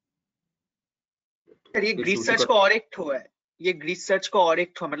 सर ये फिर से ग्रीड उसी सर्च को। का और एक ठो है, ये ग्रीड सर्च का और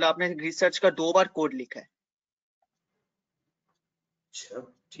एक ठो, मतलब आपने ग्रीड सर्च का 2 बार कोड लिखा है। अच्छा,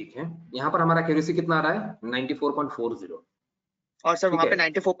 ठीक है, यहाँ पर हमारा एक्यूरेसी कितना आ रहा है? 94.40। और सर ठीक वहां है, पे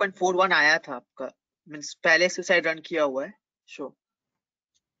 94.41 आया था आपका, मींस पहले से शायद रन किया हुआ है show.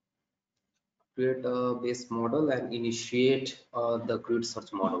 create a base model and initiate the grid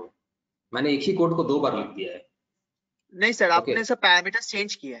search model। मैंने एक ही कोड को 2 बार लिख दिया है। नहीं सर, ओके, आपने सब पैरामीटर्स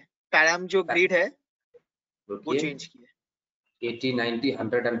चेंज किया है, पैराम जो ग्रिड है वो रुकिए। चेंज किया है। 80, 90,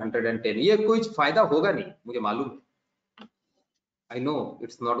 100 एंड 110, ये कोई फायदा होगा नहीं, मुझे मालूम है। I know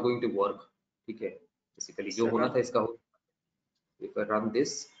it's not going to work. ठीक है, बेसिकली जो सर होना रन, था इसका हो। If I run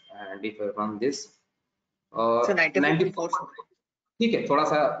this and if I run this, sir 94। 94.4। ठीक है, थोड़ा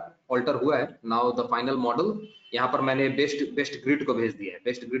सा ऑल्टर हुआ है। नाउ द फाइनल मॉडल, यहाँ पर मैंने बेस्ट ग्रिड को भेज दिया है।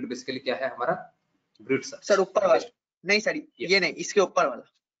 बेस्ट ग्रिड बेसिकली क्या है हमारा? Grid sir search. ऊपर वाला बेस्ट, नहीं सर, ये नहीं, इसके ऊपर वाला,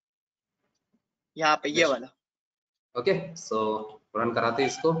 यहाँ पे ये बेस्ट। वाला। ओके, सो रन कराते हैं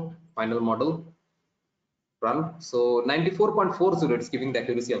इसको। Final model run, so 94.40, it's giving the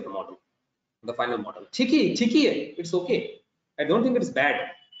accuracy of the model, the final model। ठीक ही है, it's okay। I don't think it's bad,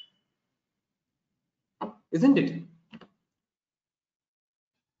 isn't it?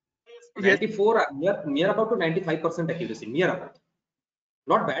 ये 94, near about to 95% accuracy, near about,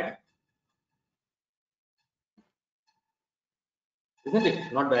 not bad, isn't it?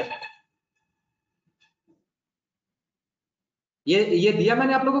 Not bad। ये दिया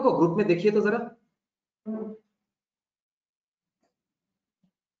मैंने आप लोगों को group में, देखिए तो जरा।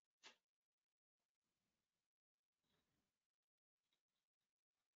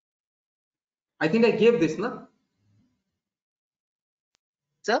 I think I gave this, na?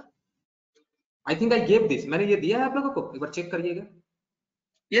 Sir? I think I gave this. मैंने ये दिया है आप लोगों को, एक बार चेक करिएगा.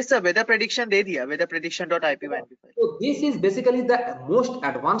 Yes sir, weather prediction दे दिया, weather prediction.ip file. So this is basically the most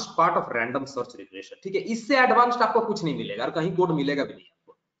advanced part of random search regression. ठीक है, इससे एडवांस्ड आपको कुछ नहीं मिलेगा और कहीं कोड मिलेगा भी नहीं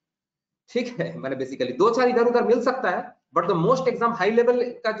आपको. ठीक है, मैंने बेसिकली दो चार इधर उधर मिल सकता है, but the most exam high level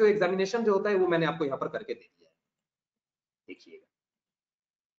का जो एग्जामिनेशन जो होता है वो मैंने आपको यहाँ पर करके दे दिया है. देखिएगा.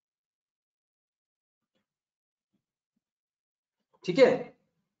 ठीक है.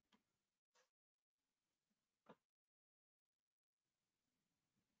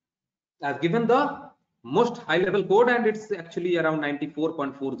 I've given the most high level code and it's actually around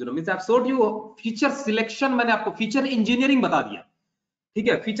 94.40. means I've showed you feature selection. मैंने आपको feature engineering बता दिया. ठीक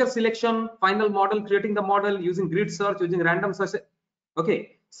है, feature selection, final model, creating the model, using grid search, using random search. Okay,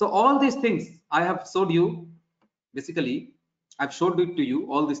 so all these things I have showed you. Basically, I've showed it to you,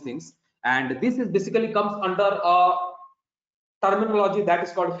 all these things, and this is basically comes under a terminology that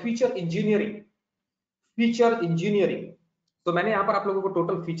is called feature engineering. Feature engineering. तो मैंने यहाँ पर आप लोगों को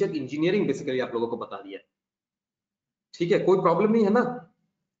total feature engineering basically आप लोगों को बता दिया. ठीक है, कोई प्रॉब्लम नहीं है ना?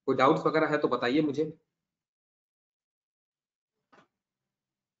 कोई डाउट्स वगैरह है तो बताइए मुझे.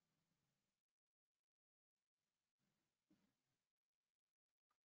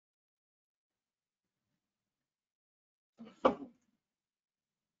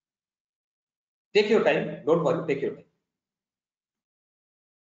 Take your time, don't worry, take your time.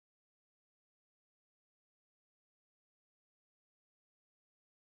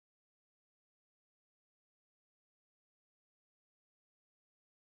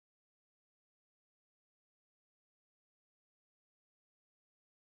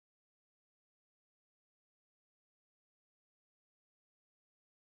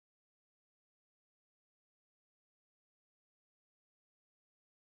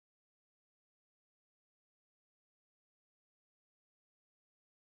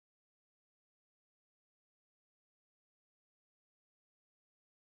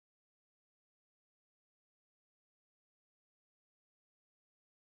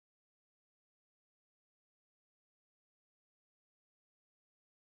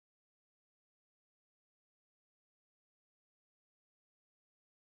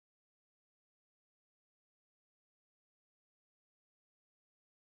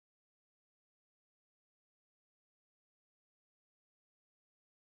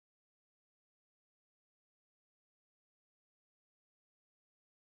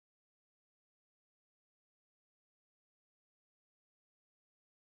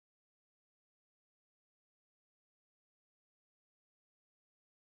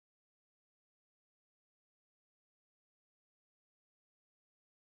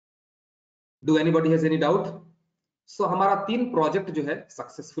 Do anybody has any doubt? सो हमारा 3 प्रोजेक्ट जो है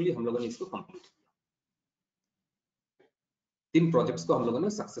सक्सेसफुली हम लोगों ने इसको कंप्लीट किया. 3 प्रोजेक्ट्स को हम लोगों ने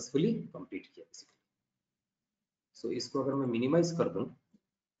सक्सेसफुली कंप्लीट किया बेसिकली. सो इसको अगर मैं मिनिमाइज कर दूं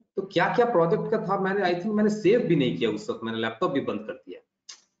तो क्या क्या प्रोजेक्ट का था, मैंने आई थिंक मैंने सेव भी नहीं किया उस वक्त, मैंने लैपटॉप भी बंद कर दिया.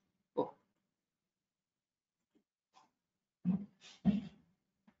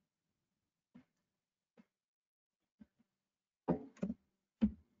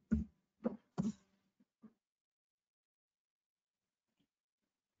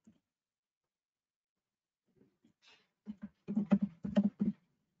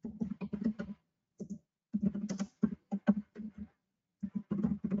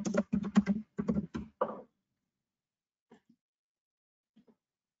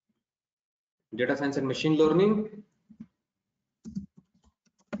 Data science and machine learning.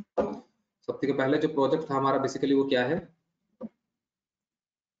 सबसे पहले जो प्रोजेक्ट था हमारा बेसिकली वो क्या है,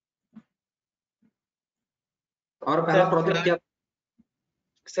 और पहला प्रोजेक्ट क्या?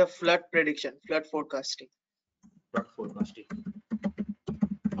 Sir flood prediction, flood forecasting. Flood forecasting.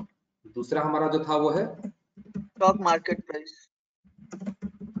 दूसरा हमारा जो था वो है स्टॉक मार्केट प्राइस.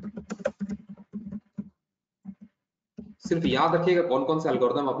 सिर्फ याद रखिएगा कौन कौन सा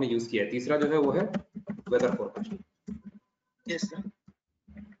एल्गोरिथम आपने यूज किया है. तीसरा जो है वो है वेदर फोरकास्टिंग. Yes sir.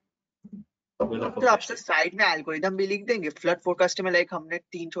 तो आपसे साइड में एल्गोरिथम भी लिख देंगे. फ्लड फोरकास्टिंग में लाइक हमने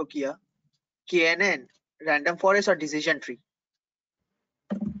 3 ठो किया, KNN, रैंडम फॉरेस्ट और decision tree.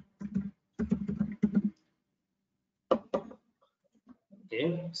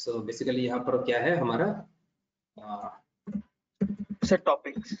 Okay, so basically यहाँ पर क्या है हमारा सर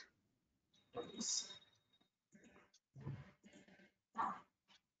टॉपिक्स.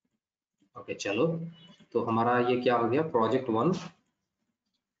 ओके चलो, तो हमारा ये क्या हो गया, प्रोजेक्ट 1,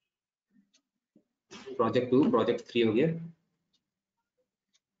 प्रोजेक्ट 2, प्रोजेक्ट 3 हो गया.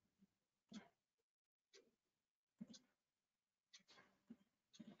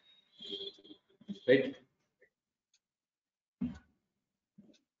 राइट।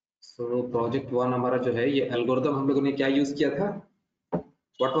 सो प्रोजेक्ट 1 हमारा जो है ये एल्गोरिथम हम लोगों ने क्या यूज किया था,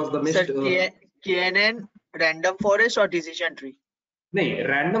 what was the sir best? KNN random forest और डिसीजन ट्री। नहीं,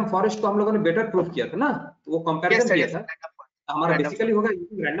 रैंडम फॉरेस्ट को हम लोगों ने बेटर प्रूफ किया था ना, तो वो यस कंपैरिजन सर, किया यस था। रैंडम हमारा रैंडम बेसिकली होगा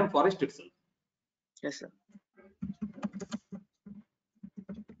using random forest itself. Yes sir.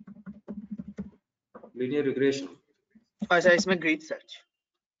 Linear regression, अच्छा, इसमें grid search.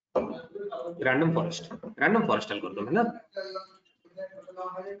 Random forest algorithm है ना।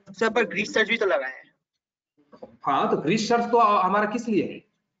 सर पर ग्रीड सर्च भी तो लगाए हैं। हाँ, तो ग्रिड सर्च तो हमारा किस लिए है?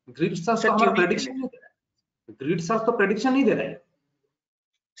 ग्रिड सर्च सर तो हमारा ट्यूनिंग के प्रेडिक्शन लिए। नहीं दे रहा है। ग्रिड सर्च तो प्रेडिक्शन नहीं दे रहा है।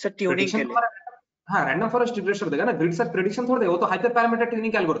 सर ट्यूनिंग प्रेडिक्शन के तो लिए। हमारा, हाँ, रैंडम फॉरेस्ट रिग्रेशन देगा ना। ग्रिड सर्च प्रेडिक्शन थोड़ा देगा, वो तो hyper parameter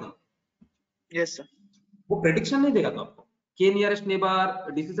tuning algorithm, yes sir. वो प्रेडिक्शन नहीं देगा। तो आपको के नियरेस्ट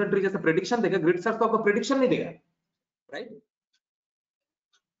नेबर, डिसीजन ट्री जैसे प्रेडिक्शन देगा, ग्रिड सर्च तो आपको प्रेडिक्शन नहीं देगा, राइट।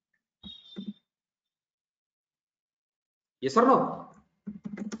 यस और नो?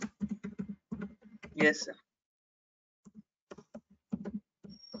 Yes sir.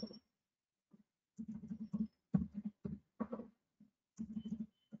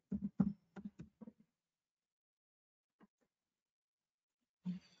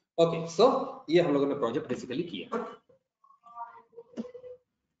 ओके, सो ये हम लोगों ने प्रोजेक्ट बेसिकली किया।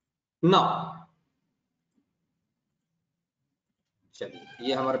 नाउ चलिए,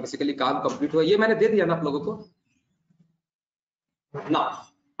 ये हमारा बेसिकली काम कंप्लीट हुआ, ये मैंने दे दिया ना आप लोगों को। Now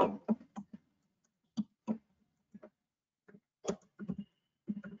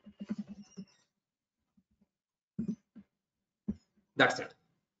that's it,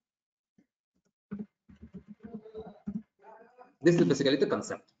 this is basically the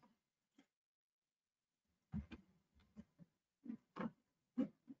concept.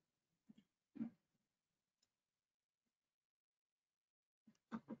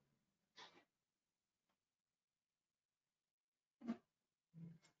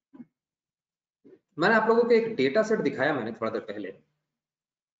 मैंने आप लोगों को एक डेटा सेट दिखाया मैंने थोड़ा देर पहले।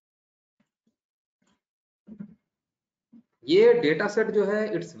 ये डेटा सेट जो है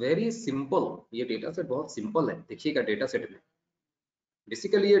इट्स वेरी सिंपल, ये डेटा सेट बहुत सिंपल है। देखिएगा डेटा सेट में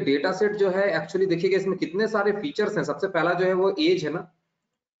बेसिकली ये डेटा सेट जो है एक्चुअली देखिएगा इसमें कितने सारे फीचर्स हैं। सबसे पहला जो है वो एज है ना,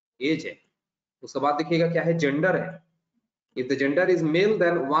 एज है। उसके बाद देखिएगा क्या है, जेंडर है। If the gender is male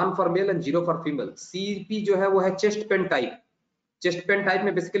then 1 for male and 0 for female. CP जो है वो है chest pain type. Chest pain type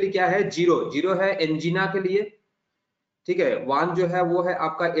में बेसिकली क्या है, 0 है एंजिना के लिए, ठीक है। 1 जो है वो है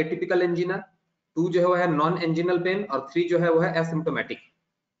आपका एटिपिकल एंजिना, 2 जो है वो है नॉन एंजिनल पेन, और 3 जो है वो है asymptomatic,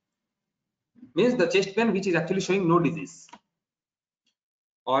 means the chest pain which is actually showing no disease.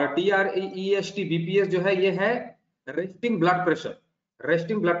 और TREST BPS जो है ये है resting blood pressure,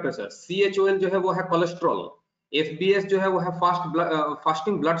 resting blood pressure. CHOL जो है वो है कोलेस्ट्रॉल। FBS जो है वो है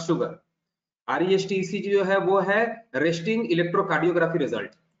fasting blood sugar. REST ECG जो है वो है resting electrocardiography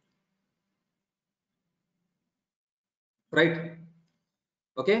result, right.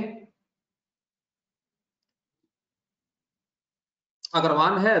 Okay, अगर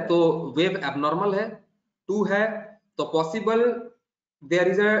 1 है तो वेव एबनॉर्मल है, 2 है तो possible there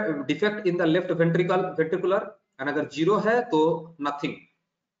is a defect in the left ventricular, and अगर 0 है तो नथिंग।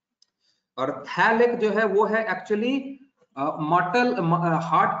 और थैलेक जो है वो है actually मॉर्टल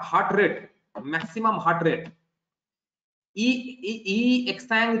heart rate, maximum heart rate. ई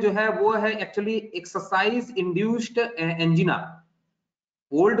एक्सैंग जो है वो है actually exercise induced angina.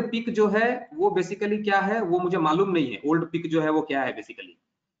 Old pick जो है वो बेसिकली क्या है वो मुझे मालूम नहीं है, ओल्ड पिक जो है वो क्या है बेसिकली,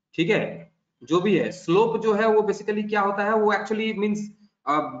 ठीक है। जो भी है स्लोप जो है वो बेसिकली क्या होता है, वो एक्चुअली मींस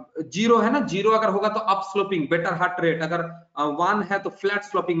 0 है ना, 0 अगर होगा तो up sloping better heart rate, अगर 1 है तो फ्लैट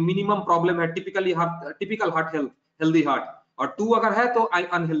स्लोपिंग मिनिमम प्रॉब्लम है, typical heart health, healthy heart. और 2 अगर है तो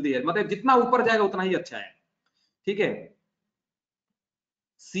अनहेल्दी है, मतलब जितना ऊपर जाएगा उतना ही अच्छा है, ठीक है।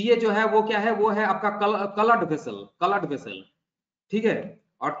 सीए जो है वो क्या है, वो है आपका कलर्ड वेसल, ठीक है।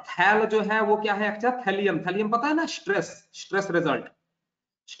 और थैल जो है वो क्या है, अच्छा थैलियम, थैलियम पता है ना, स्ट्रेस रिजल्ट,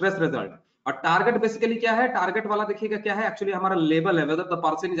 स्ट्रेस रिजल्ट। और टारगेट बेसिकली क्या है, टारगेट वाला देखिएगा क्या है, एक्चुअली हमारा लेवल है, whether the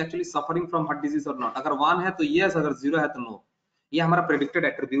person is actually suffering from heart disease और नॉट। अगर 1 है तो यस, अगर 0 है तो नो। ये हमारा प्रेडिक्टेड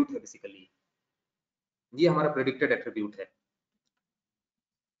एट्रीब्यूट है बेसिकली, ये हमारा प्रेडिक्टेड एट्रीब्यूट है।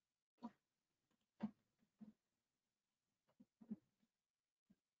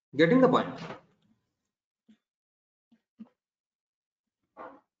 Getting the point?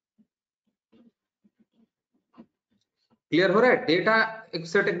 क्लियर हो रहा है? डेटा एक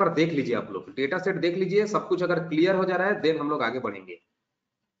सेट एक बार देख लीजिए, आप लोग डेटा सेट देख लीजिए, सब कुछ अगर क्लियर हो जा रहा है देन हम लोग आगे बढ़ेंगे।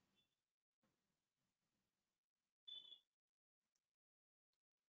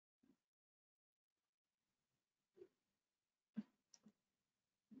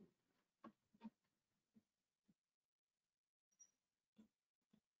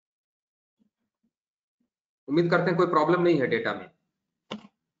 उम्मीद करते हैं कोई प्रॉब्लम नहीं है डेटा में।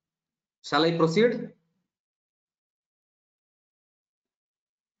 Shall I proceed?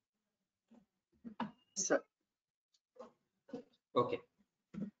 Sir. Okay.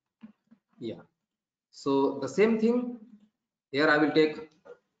 Yeah. So the same thing here. I will take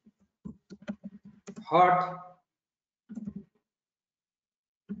heart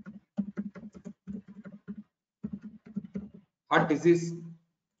disease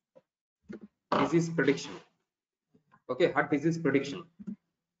prediction. Okay, heart disease prediction.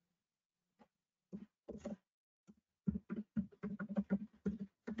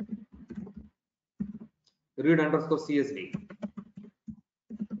 Read underscore CSV.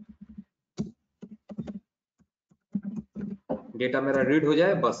 Data मेरा रीड हो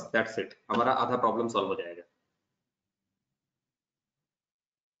जाए बस, दैट्स इट, हमारा आधा प्रॉब्लम सॉल्व हो जाएगा।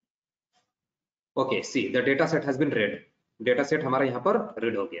 Okay, see the data set has been red, data set हमारा यहाँ पर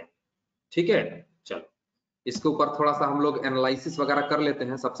रीड हो गया। ठीक है, चलो इसके ऊपर थोड़ा सा हम लोग एनालिसिस वगैरह कर लेते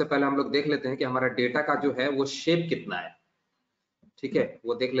हैं। सबसे पहले हम लोग देख लेते हैं कि हमारा डेटा का जो है वो शेप कितना है। ठीक है,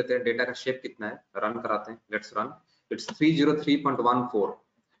 वो देख लेते हैं डेटा का शेप कितना है। रन कराते हैं, लेट्स रन। इट्स 303.14।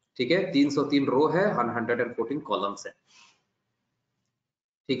 ठीक है, 303 रो है, 114 कॉलम्स है।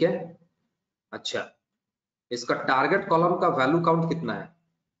 ठीक है, अच्छा इसका टारगेट कॉलम का वैल्यू काउंट कितना है?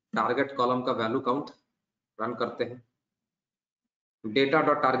 टारगेट कॉलम का वैल्यू काउंट रन करते हैं। Data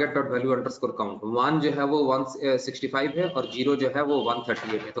dot target dot value underscore count, 1 जो है वो 165 है और 0 जो है वो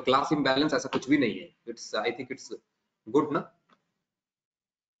 138 है। तो क्लास इम्बैलेंस ऐसा कुछ भी नहीं है। It's I think it's good ना,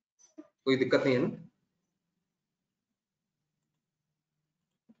 कोई दिक्कत नहीं है ना?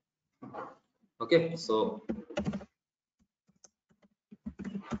 Okay, so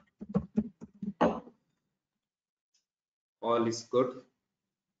all is good.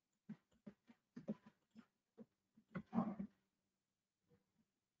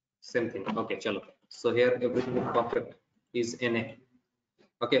 Same thing. Okay, chalo. So here everything is perfect, is NA.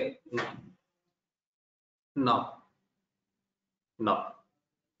 Okay, now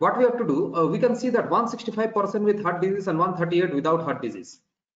what we have to do, we can see that 165% with heart disease and 138 without heart disease.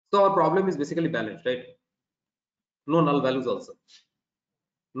 So our problem is basically balanced, right? No null values also,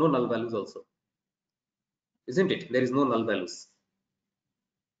 no null values also, isn't it? There is no null values.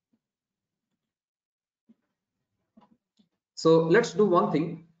 So let's do one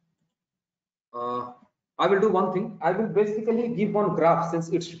thing. I will do one thing. I will basically give one graph, since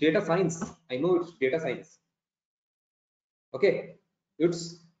it's data science. I know it's data science. Okay, it's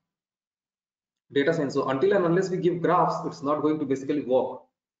data science. So until and unless we give graphs, it's not going to basically work.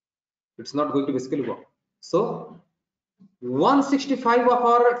 It's not going to basically work. So 165 of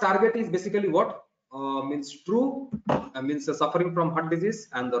our target is basically what? Means true, means suffering from heart disease,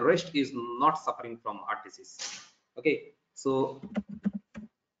 and the rest is not suffering from heart disease. Okay, so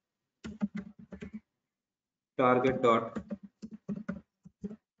target dot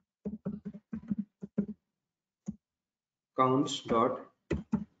counts dot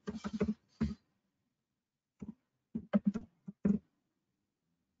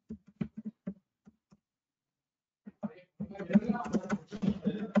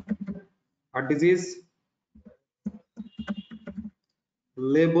heart disease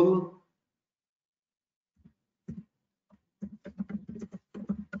label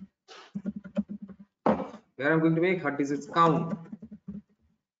where I'm going to make heart disease count.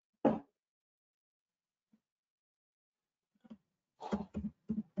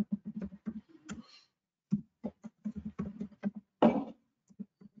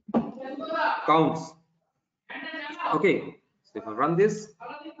 Counts. Okay, so if I run this,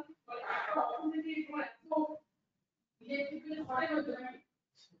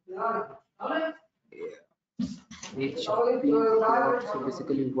 HV plot. So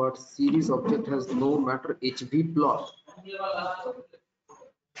basically what series object has no matter, HV plot.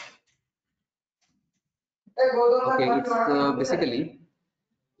 Okay, it's basically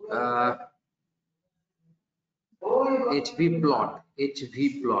HV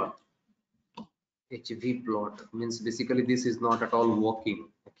plot. HV plot means basically this is not at all working.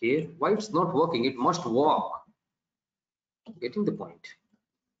 Okay, why it's not working? It must work. Getting the point.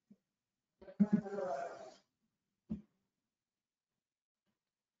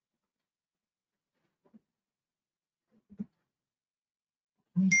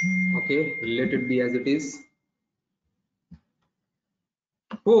 Okay, let it be as it is.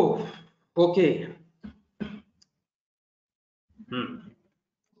 Oh, okay.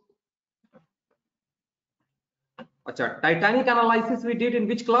 Acha, Titanic analysis we did in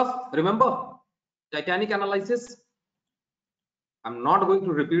which class? Remember? Titanic analysis. I'm not going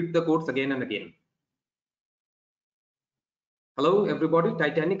to repeat the codes again and again. Hello, everybody.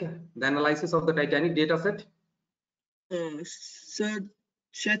 Titanic, the analysis of the Titanic data set. Sir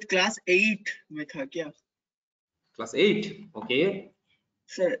शायद class 8 में था क्या? Class 8, okay.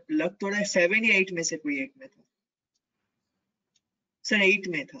 Sir लग तो रहा है 7 या 8 में से कोई एक में था। सर 8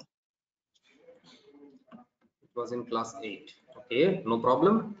 में था। It was in class 8, okay, no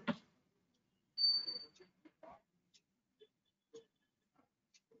problem.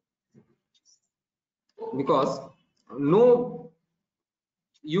 Because no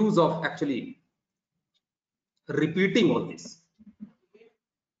use of actually repeating all this,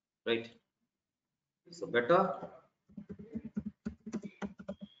 right? So better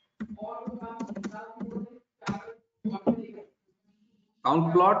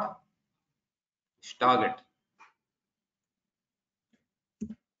count plot target.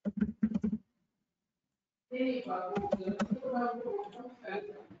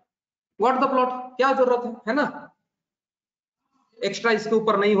 What the plot, क्या जरूरत है ना? एक्स्ट्रा इसके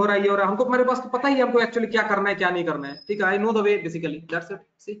ऊपर नहीं हो रहा है, ये हो रहा है, हमको हमारे पास तो पता ही है हमको एक्चुअली क्या करना है क्या नहीं करना है, ठीक है। I know the way basically, that's it,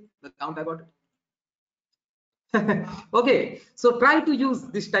 see the count I got it. Okay, so try to use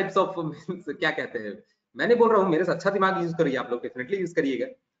this types of, क्या कहते हैं, मैंने बोल रहा हूँ मेरे से अच्छा दिमाग यूज करिए आप लोग, डेफिनेटली यूज करिएगा।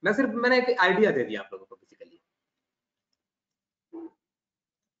 मैंने एक आइडिया दे दिया आप लोगों को basically.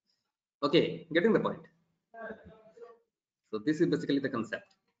 Okay, getting the point. So this is basically the concept.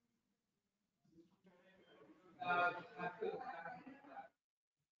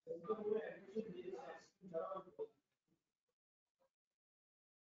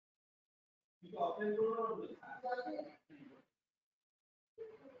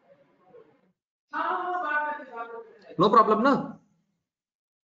 No problem, no?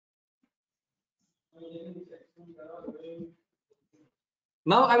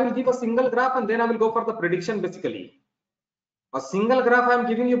 Now I will give a single graph and then I will go for the prediction basically. A single graph I am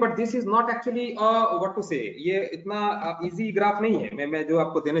giving you, but this is not actually what to say, ये इतना easy graph नहीं है मैं जो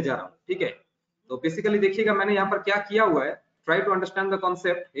आपको देने जा रहा हूँ, ठीक है। तो बेसिकली देखिएगा मैंने यहाँ पर क्या किया हुआ है, try to understand the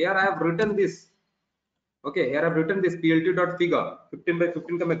concept. Here I have written this, okay, here I have written this plt.figure 15 by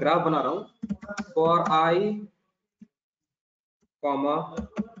 15 का मैं ग्राफ बना रहा हूँ for I, comma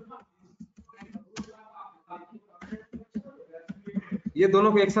ये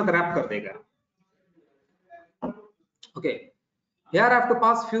दोनों को एक साथ रैप कर देगा। Okay, here I have to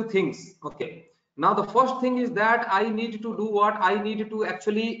pass few things. Okay, now the first thing is that I need to do what? I need to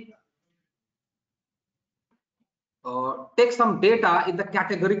actually take some data in the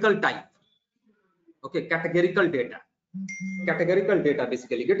categorical type. Okay, categorical data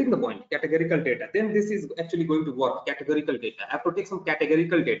basically, getting the point, categorical data. Then this is actually going to work, categorical data. I have to take some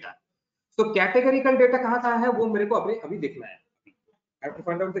categorical data. So categorical data कहाँ है वो मेरे को अभी देखना है। I have to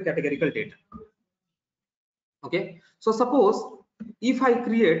find out the categorical data. Okay, so suppose if I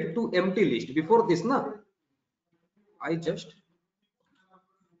create two empty list before this na, I just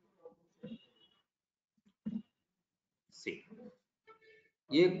see,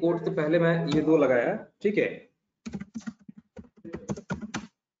 ये code से पहले मैं ये दो लगाया, ठीक है।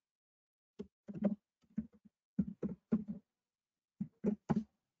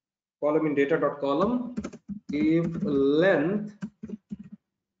 column in data dot column, if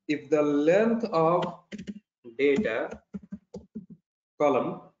the length of data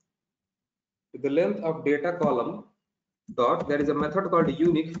column, if the length of data column dot, there is a method called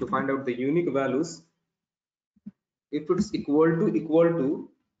unique to find out the unique values. If it's equal to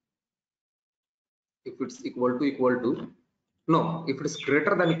no, if it is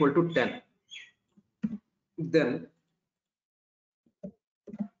greater than equal to 10, then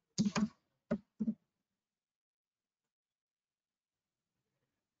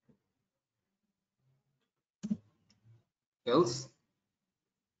else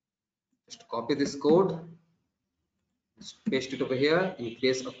just copy this code, just paste it over here in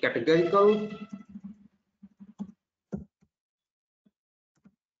place of categorical.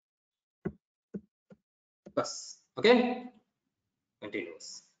 बस, okay, continuous,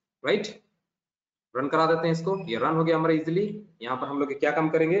 right. Run करा देते हैं इसको, ये run हो गया हमारा easily. यहाँ पर हम लोग क्या काम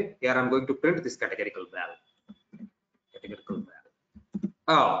करेंगे, यार I am going to print this categorical value.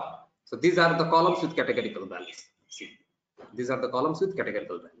 Oh, so these are the columns with categorical values. See, these are the columns with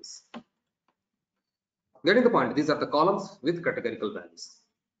categorical values. Getting the point, these are the columns with categorical values,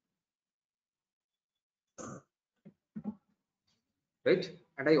 right?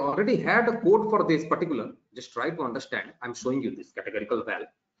 And I already had a code for this particular, just try to understand. I'm showing you this categorical value.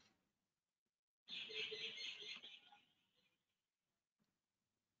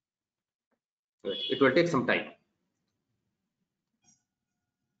 It will take some time.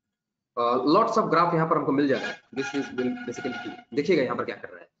 Lots of graph यहाँ पर हमको मिल जाएगा. This is basically, देखिएगा यहाँ पर क्या कर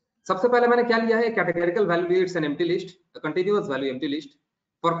रहा है. सबसे पहले मैंने क्या लिया है, categorical value, it's an empty list, a continuous value empty list.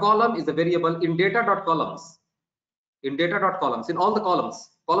 For column is the variable in data dot columns. in data dot columns, in all the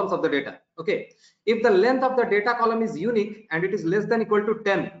columns of the data. Okay, if the length of the data column is unique and it is less than equal to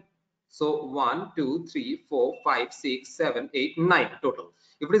 10, so 1 2 3 4 5 6 7 8 9 total.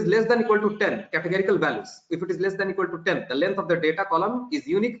 If it is less than equal to 10 categorical values, if it is less than equal to 10, the length of the data column is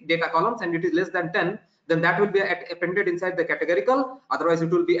unique data columns and it is less than 10, then that will be appended inside the categorical, otherwise it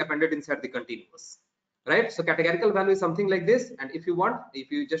will be appended inside the continuous, right? So categorical value is something like this, and if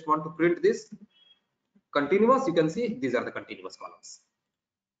you just want to print this continuous, you can see these are the continuous columns.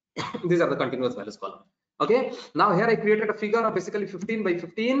 These are the continuous values column. Okay, now here I created a figure of basically 15 by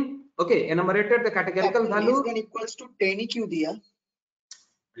 15. Okay, enumerated the categorical value. Less than equals to 10 ही क्यों दिया?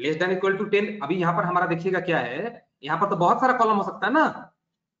 Less than equal to 10. अभी यहाँ पर हमारा देखिएगा क्या है, यहाँ पर तो बहुत सारा कॉलम हो सकता है ना,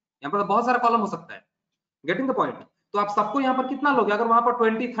 यहाँ पर तो बहुत सारा कॉलम हो सकता है. Getting the point? तो आप सबको यहाँ पर कितना लोगे? अगर वहां पर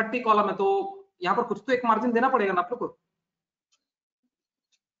 20-30 कॉलम है तो यहाँ पर कुछ तो एक मार्जिन देना पड़ेगा ना आप लोग को.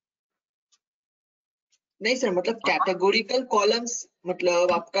 नहीं सर, मतलब कैटेगोरिकल कॉलम्स,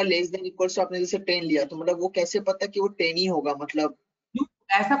 मतलब आपका लेस देन इक्वल्स आपने जैसे 10 लिया, तो मतलब वो कैसे पता कि वो 10 ही होगा? मतलब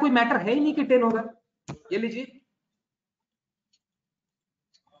ऐसा कोई मैटर है ही नहीं कि 10 होगा. ये लीजिए,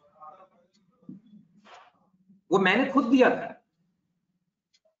 वो मैंने खुद दिया था,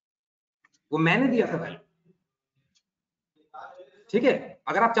 वो मैंने दिया था वैल्यू. ठीक है,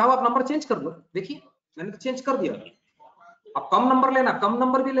 अगर आप चाहो आप नंबर चेंज कर लो. देखिए मैंने तो चेंज कर दिया. अब कम नंबर लेना, कम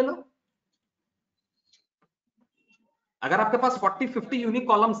नंबर भी ले लो. अगर आपके पास 40-50 यूनिक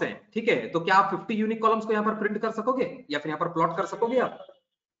कॉलम्स हैं, ठीक है, तो क्या आप 50 यूनिक कॉलम्स को यहाँ पर प्रिंट कर सकोगे या फिर यहाँ पर प्लॉट कर सकोगे आप?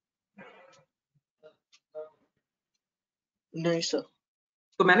 नहीं सर.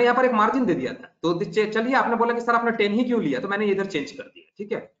 तो मैंने यहाँ पर एक मार्जिन दे दिया था. तो चलिए, आपने बोला कि सर आपने 10 ही क्यों लिया, तो मैंने इधर चेंज कर दिया.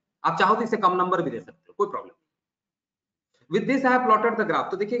 ठीक है, आप चाहो तो इसे कम नंबर भी दे सकते हो, कोई problem. With this I have plotted the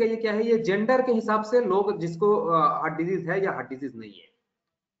graph. तो देखिएगा ये क्या है, ये जेंडर के हिसाब से लोग जिसको हार्ट डिजीज है या हार्ट डिजीज नहीं है,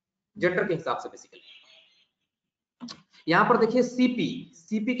 जेंडर के हिसाब से बेसिकली. यहाँ पर देखिए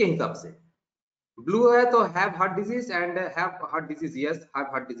सीपी के हिसाब से ब्लू है तो have heart disease and have heart disease yes, have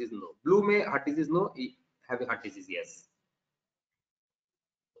heart disease no. Blue में heart disease no, have heart disease yes.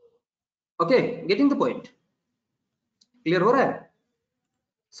 Okay, getting the point? Clear हो रहा है?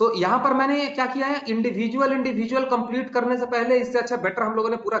 सो यहाँ पर मैंने क्या किया है, इंडिविजुअल कंप्लीट करने से पहले इससे अच्छा बेटर हम लोगों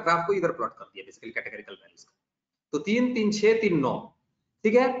ने पूरा ग्राफ को इधर प्लॉट कर दिया बेसिकली कैटेगरिकल वैल्यूज का. तो 3 3 6 3 9,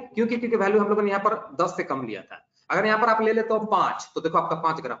 ठीक है, क्योंकि वैल्यू हम लोगों ने यहाँ पर 10 से कम लिया था. अगर यहाँ पर आप ले ले तो 5, तो देखो आपका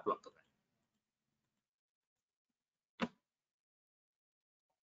 5 ग्राफ प्लॉट होगा.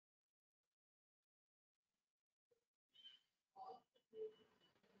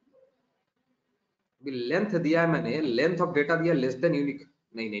 लेंथ दिया है मैंने, लेंथ ऑफ डेटा दिया लेस देन यूनिक,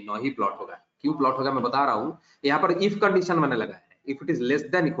 नहीं 9 ही प्लॉट होगा. क्यों प्लॉट होगा मैं बता रहा हूं. यहाँ पर इफ कंडीशन मैंने लगाया है, if it is less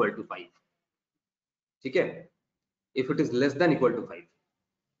than equal to 5. ठीक है, if it is less than equal to 5.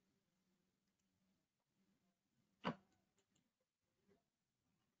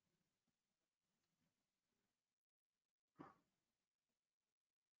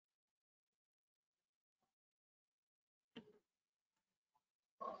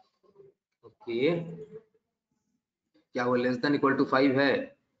 Okay, क्या वो लेस देन इक्वल टू 5 है?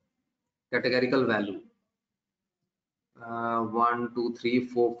 कैटेगरिकल वैल्यू 1 2 3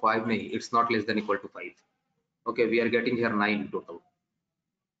 4 5, नहीं, it's not less than equal to 5. okay, we are getting here 9 total.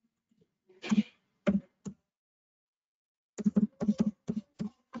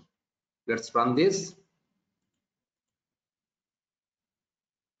 Let's run this.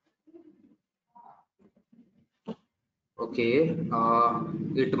 Okay,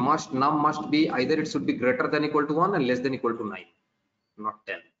 it must be either it should be greater than equal to 1 and less than equal to 9, not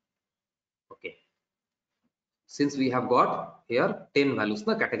 10. Okay, since we have got here 10 values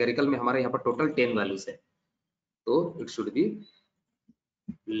ना, categorical में हमारे यहाँ पर total 10 values है, तो it should be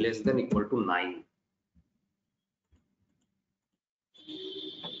less than equal to 9.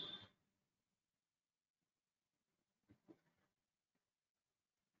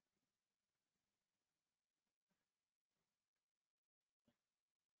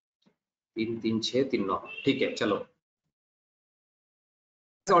 तीन 3 6 3 9, ठीक है. चलो,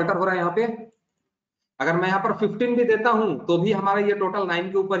 ऑल्टर हो रहा है यहाँ पे. अगर मैं यहाँ पर 15 भी देता हूं तो भी हमारा ये टोटल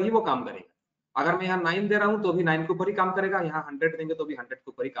 9 के ऊपर ही वो काम करेगा. अगर मैं यहाँ 9 दे रहा हूं तो भी 9 के ऊपर ही काम करेगा. यहाँ 100 देंगे तो भी 100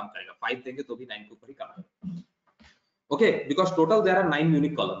 के ऊपर ही काम करेगा. 5 देंगे तो भी 9 के ऊपर ही काम करेगा. Okay, because total there are 9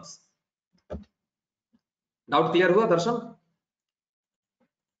 unique columns. Doubt clear हुआ दर्शन?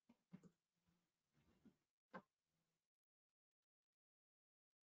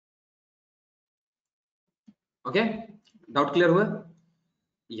 ओके, डाउट क्लियर हुआ?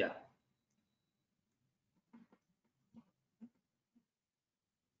 या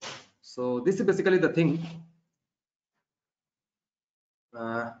so this is basically the thing.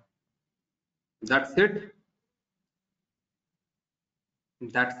 That's it.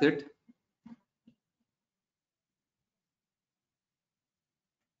 That's it.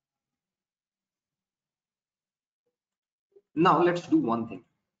 Now let's do one thing.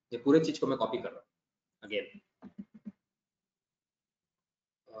 ये पूरे चीज को मैं कॉपी कर रहा हूँ again.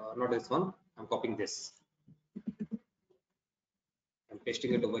 Not this one. I'm copying this. I'm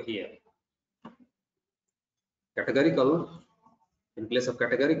pasting it over here. Categorical. In place of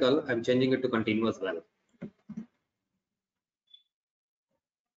categorical, I'm changing it to continuous value.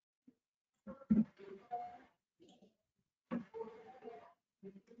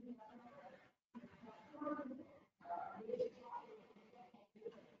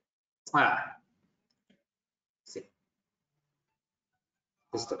 See,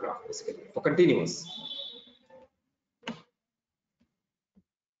 this is the graph basically for continuous.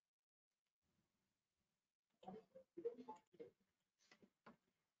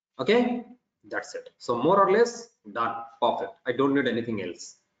 Okay, that's it. So more or less done. Perfect. I don't need anything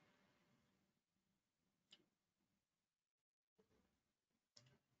else.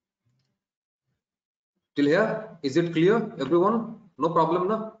 Till here, is it clear, everyone? No problem,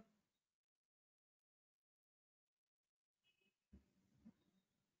 no?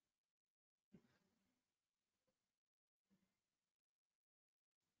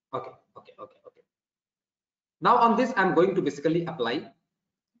 Okay. Now on this, I'm going to basically apply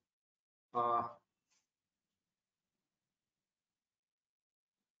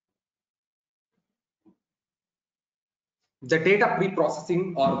the data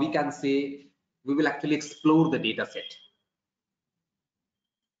pre-processing, or we can say we will actually explore the data set.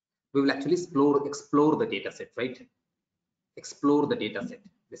 We will actually explore the data set, right? Explore the data set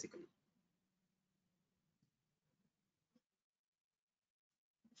basically.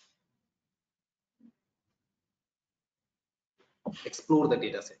 Explore the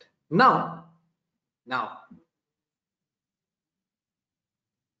data set. Now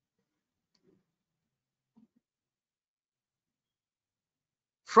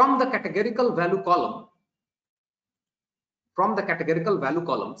from the categorical value column, from the categorical value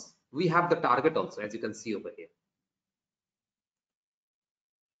columns, we have the target also, as you can see over here.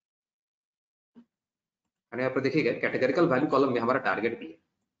 And यहाँ पर देखिएगा categorical value column में हमारा target भी है.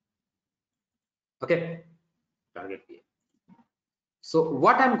 Okay, target भी है. So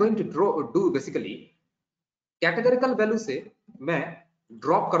what I'm going to do basically, categorical value से मैं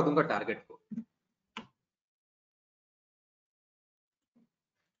drop कर दूंगा target को.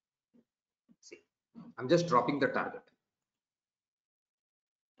 See, I'm just dropping the target.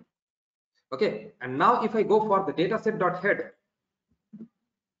 Okay, and now if I go for the dataset dot head,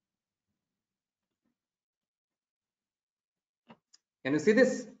 can you see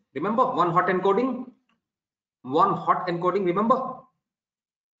this? Remember one hot encoding, remember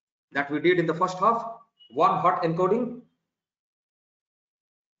that we did in the first half, one hot encoding.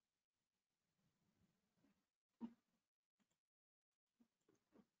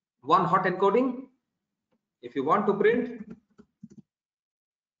 One hot encoding. If you want to print,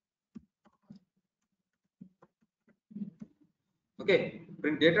 okay,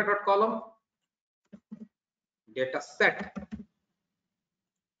 print data dot column, data set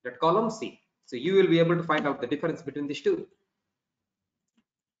that column C. So you will be able to find out the difference between these two.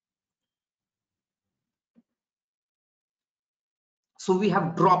 So we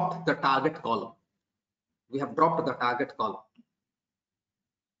have dropped the target column. We have dropped the target column.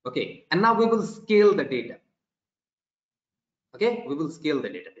 Okay, and now we will scale the data. Okay, we will scale the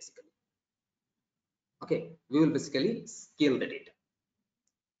data basically. Okay, we will basically scale the data.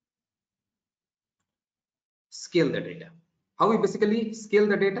 Scale the data. How we basically scale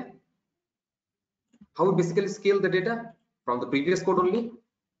the data? How we basically scale the data? From the previous code only.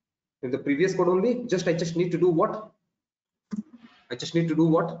 In the previous code only, I just need to do what? I just need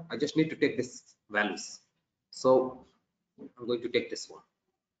to take this values. So I'm going to take this one.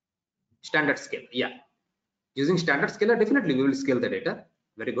 Standard scale. Yeah. Using standard scaler, definitely we will scale the data.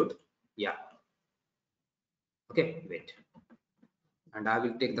 Very good. Yeah. Okay, wait. And I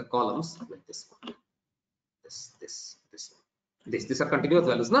will take the columns like this one. This one. These are continuous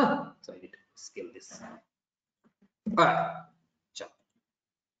values, na? So I need to scale this.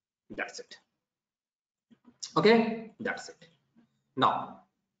 That's it. Okay, that's it. Now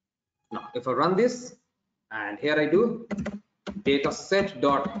if I run this, and here I do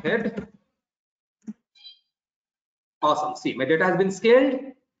dataset.head. Awesome. See, my data has been scaled.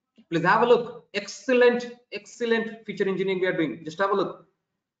 Please have a look. Excellent feature engineering we are doing. Just have a look.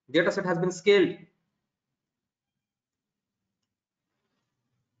 Dataset has been scaled.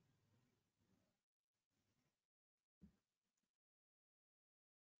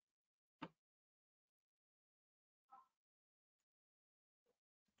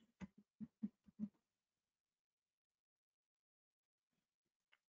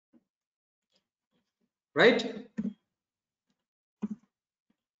 right?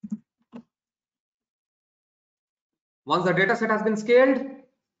 Once the data set has been scaled,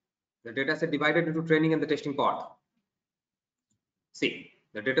 the data set divided into training and the testing part. See,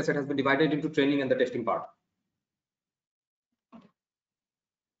 the data set has been divided into training and the testing part.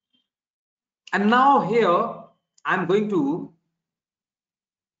 And now here I'm going to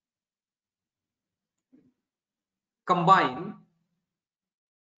combine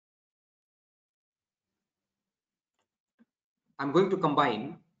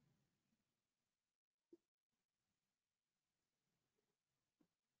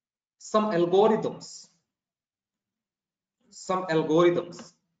some algorithms.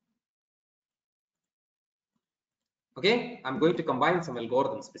 Okay, I'm going to combine some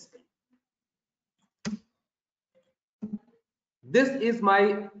algorithms basically. This is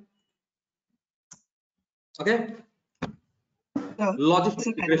my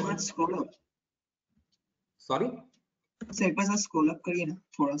logistic regression. scroll up. Sorry, sir एक बार sir scroll up करिए ना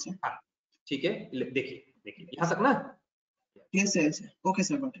थोड़ा सा. हाँ, ठीक है, देखिए यहाँ तक ना. Yes sir, yes sir. Okay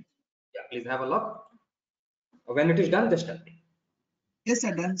sir, got it. Yeah, please have a look. When it is done, just tell me. Yes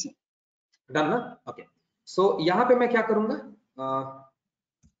sir, done sir. Done ना? Okay. So यहाँ पे मैं क्या करूँगा?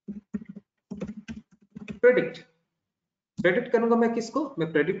 प्रेडिक्ट करूँगा मैं किसको?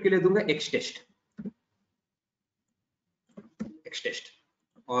 मैं प्रेडिक्ट के लिए दूंगा x टेस्ट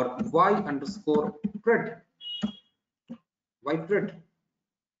और y_pred.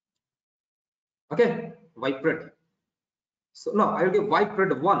 Okay, ypred. So no, I will give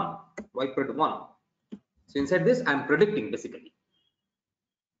ypred1. So inside this I am predicting basically.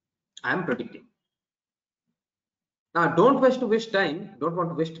 I am predicting. Now don't want to waste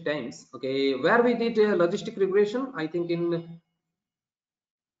times. Okay, where we did logistic regression, I think in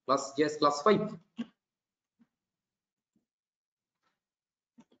class 5.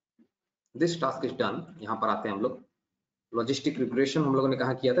 This task is done. यहाँ पर आते हैं हम लोग. Logistic regression हम लोगों ने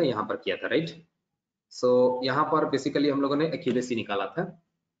कहाँ किया था? यहाँ पर किया था, राइट? सो यहाँ पर बेसिकली हम लोगों ने एक्यूरेसी निकाला था.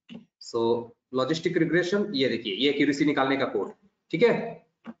 सो लॉजिस्टिक रिग्रेशन, ये देखिए, ये एक्यूरेसी निकालने का कोड, ठीक है?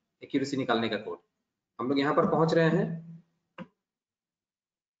 एक्यूरेसी निकालने का कोड हम लोग यहाँ पर पहुंच रहे हैं.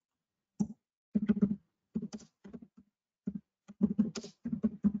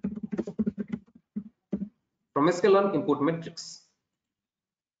 From sklearn input matrix,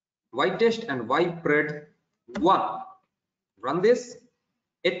 ytest and ypred1. Run this.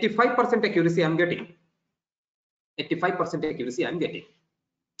 85% accuracy I'm getting. 85% accuracy I'm getting.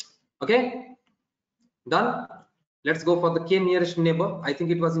 Okay, done. Let's go for the k nearest neighbor. I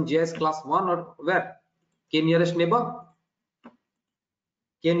think it was in JS class 1 or where? K nearest neighbor.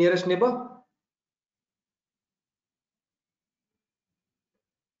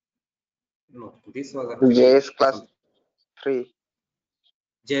 No, this was actually JS class 3.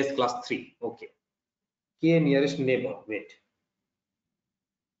 JS class 3. Okay. K nearest neighbor. Wait.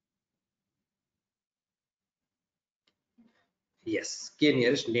 Yes, K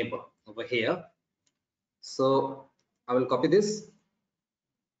nearest neighbor over here. So I will copy this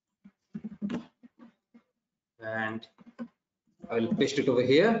and I will paste it over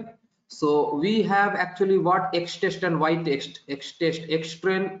here. So we have actually what? X-test and Y-test. X-test,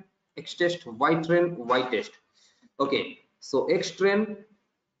 X-train, X-test, Y-train, Y-test. Okay, so X-train,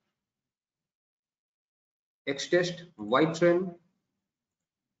 X-test, Y-train,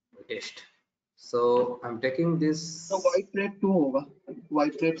 Y-test. So I'm taking this. So ypred 2 होगा.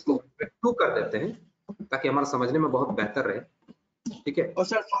 ypred 2. 2 कर देते हैं ताकि हमारा समझने में बहुत बेहतर रहे. ठीक है. और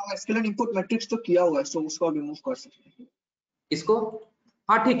सर sklearn input matrix तो किया हुआ है, so उसको रिमूव कर सकते हैं. इसको,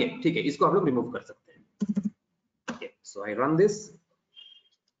 हाँ ठीक है, इसको हम लोग रिमूव कर सकते हैं. Okay, so I run this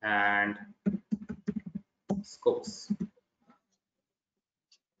and scopes.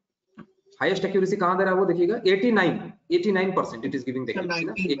 Highest accuracy कहां दे रहा है वो देखिएगा. 89% it is giving the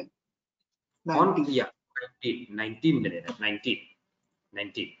accuracy on. या 19 में दे रहा है.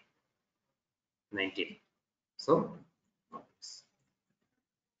 19. सो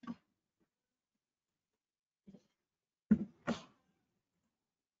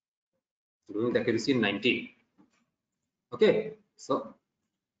doing the accuracy 19. Okay, so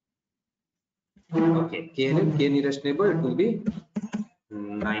okay, k nearest neighbor, it will be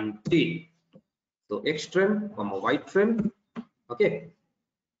 19. So X train, Y train. Okay,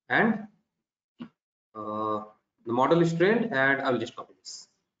 and the model is trained, and I will just copy this,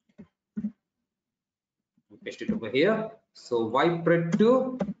 paste it over here. So ypred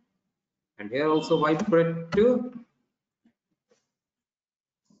 2, and here also ypred 2.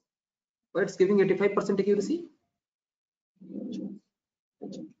 But it's giving 85% accuracy.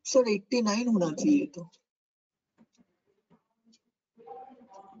 Sir 89 होना चाहिए तो.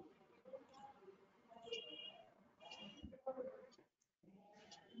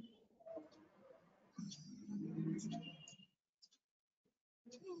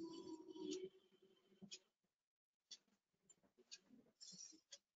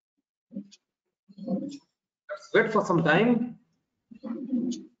 Wait for some time.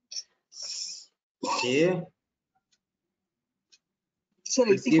 Okay. Sir,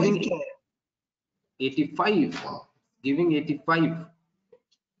 It's 85 giving क्या है? 85. Giving 85.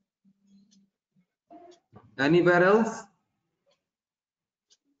 Anywhere else?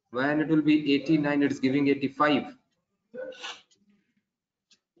 When it will be 89, it's giving 85.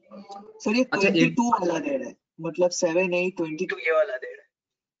 Sir ये अच्छा 22 वाला दे रहा है, मतलब 7 8 22 ये वाला दे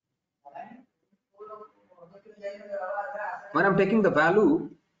रहा है. when I'm taking the value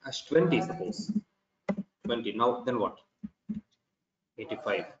as 20, suppose 20, now then what?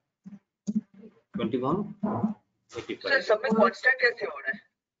 85, 21, 85. Sir सब में कांस्टेंट कैसे हो रहा है?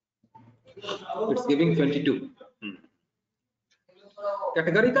 It's giving 22.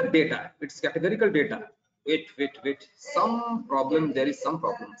 Categorical data. It's categorical data. Wait. Some problem. There is some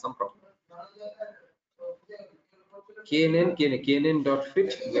problem. KNN dot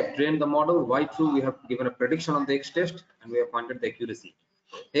fit. We have trained the model. Y true. We have given a prediction on the X test, and we have found the accuracy.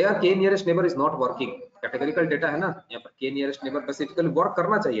 Here K nearest neighbor is not working. Categorical data है ना, यहाँ पर K nearest neighbor basically work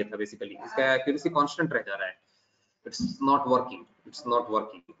करना चाहिए था basically. इसका accuracy constant रह जा रहा है. It's not working.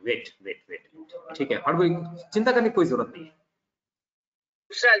 Wait. ठीक है. हर कोई चिंता करने की कोई जरूरत नहीं है.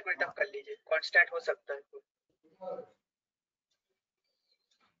 दूसरा एल्गोरिथम कर लीजिए, कांस्टेंट हो सकता है.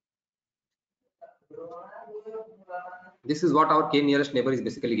 This is what our K nearest neighbor is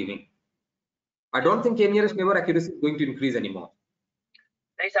basically giving. I don't think K nearest neighbor accuracy is going to increase anymore.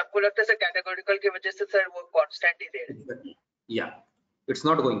 नहीं, सबको लगता है सर कैटेगोरिकल की वजह से सर वो कांस्टेंट ही दे रहे हैं. Yeah, it's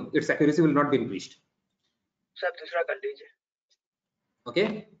not going. Its accuracy will not be increased. Sir दूसरा कर लीजिए. Okay,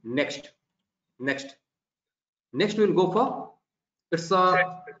 next we'll go for it's a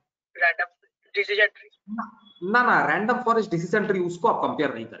random decision tree. ना रैंडम फॉरेस्ट डिसीजन ट्री उसको आप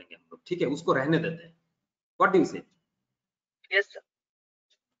कंपेयर नहीं करेंगे हम लोग, ठीक है, उसको रहने देते हैं. व्हाट डू यू से? Yes sir.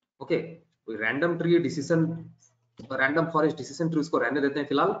 Okay, random tree decision, random forest decision tree उसको रहने देते हैं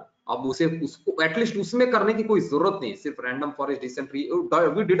फिलहाल. अब उसको एटलीस्ट उसमें करने की कोई जरूरत नहीं, सिर्फ random forest decision tree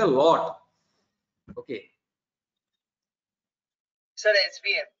we did a lot. Okay sir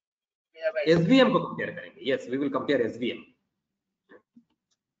SVM SVM को कंपेयर करेंगे. Yes, we will compare SVM.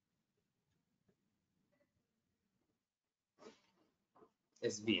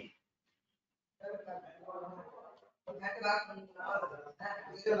 SVM.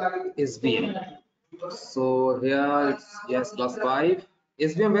 So here it's yes class 5.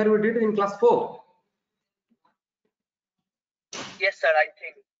 SVM where we did it in class 4. Yes sir I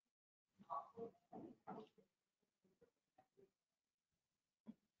think.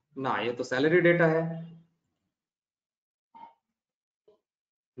 ना ये तो salary data है.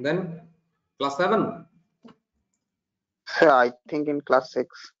 Then class 7. I think in class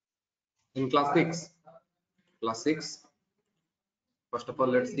 6. In class 6. Class 6. First of all,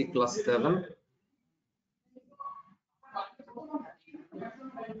 let's see class 7.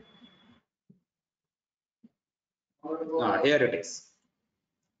 Here it is.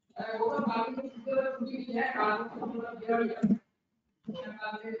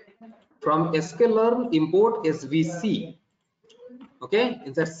 From sklearn import SVC. Okay,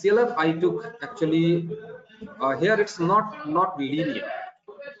 inside CLF I took actually here it's not linear.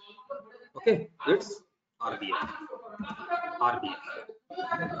 Okay, it's RBF.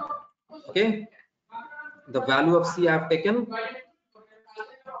 Okay, the value of C I have taken.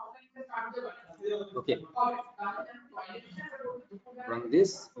 Okay, from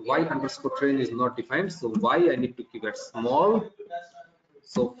this y underscore train is not defined, so y I need to keep it small.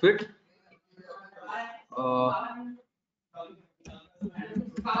 So fit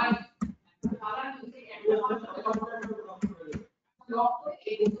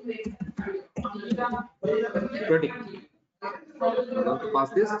predict. I'm going to pass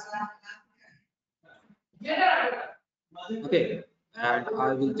this. Okay, and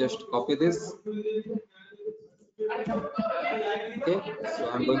I will just copy this. Okay, so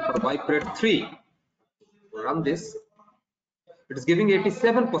I'm going for bypred 3. Run this. It is giving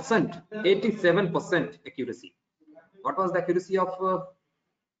 87% accuracy. What was the accuracy of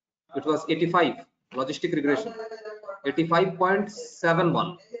it was 85 logistic regression,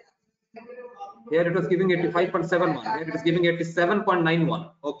 85.71. here it was giving 85.71. here it is giving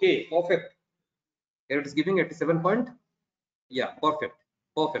 87.91. okay, perfect. Here it is giving 87. Yeah, perfect.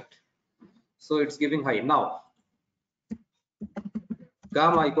 So it's giving high. Now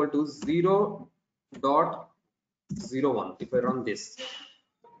gamma equal to 0.01. if I run this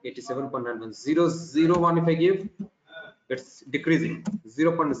 87.91, 0.01 if I give, it's decreasing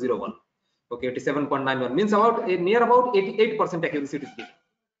 0.01. okay, 87.91 means about near about 88% accuracy it is giving.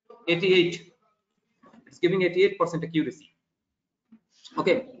 88, it's giving 88% accuracy.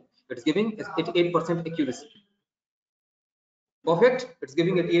 Okay, it's giving 88% accuracy. Perfect. It's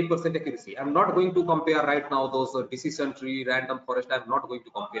giving 88% accuracy. I'm not going to compare right now those decision tree, random forest. I'm not going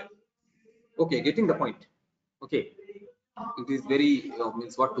to compare. Okay, getting the point. Okay, it is very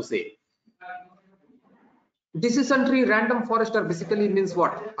means what to say. Decision tree, random forest are basically means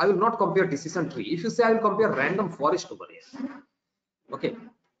what? I will not compare decision tree. If you say I will compare random forest over here, okay,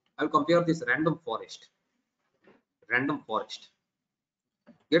 I will compare this random forest.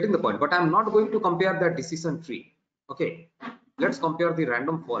 Getting the point, but I'm not going to compare the decision tree. Okay, let's compare the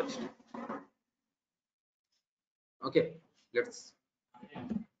random forest. Okay, let's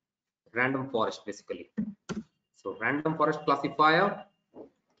random forest basically. So random forest classifier,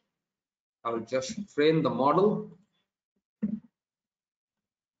 I will just train the model.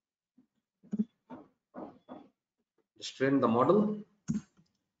 Just train the model.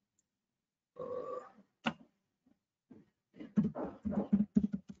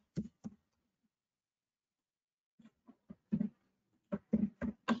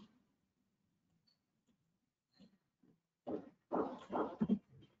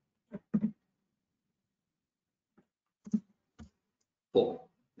 Four.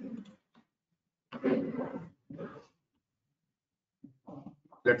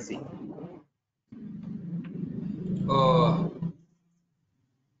 Let's see.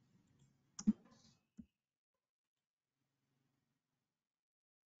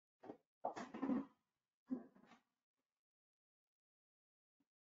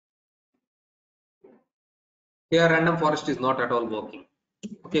 Here random forest is not at all working.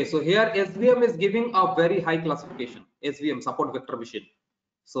 Okay, so here SVM is giving a very high classification. SVM, support vector machine.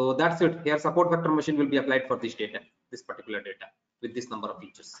 So that's it. Here support vector machine will be applied for this data, this particular data with this number of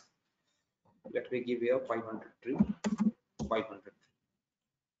features. Let me give you a 500 tree, 500.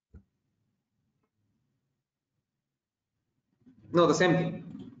 No, the same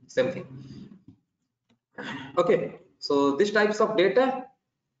thing, same thing. Okay, so these types of data,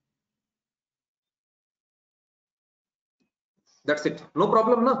 that's it. No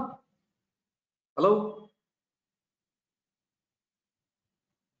problem, no? Hello?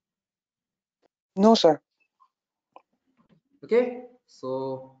 No, sir. Okay,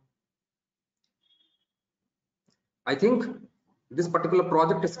 so I think this particular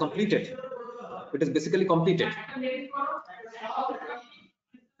project is completed. It is basically completed.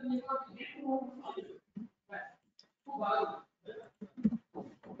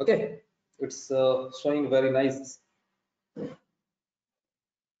 Okay, it's showing very nice.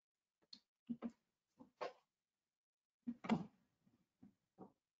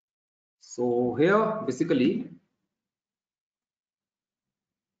 So here basically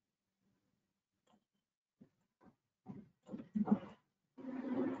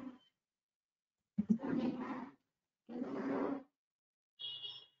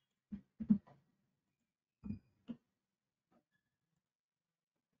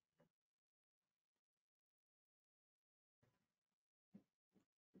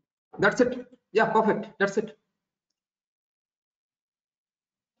that's it. Yeah, perfect. That's it.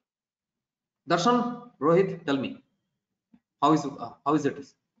 Darshan, Rohit, tell me how is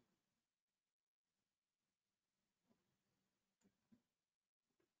it?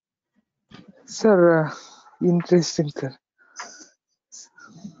 Sir, interesting, sir.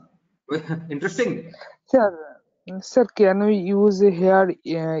 Interesting. Sir, can we use here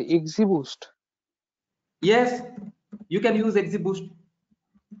XGBoost? Yes, you can use XGBoost.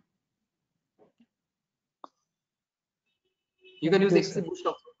 You can use Okay, sir. XGBoost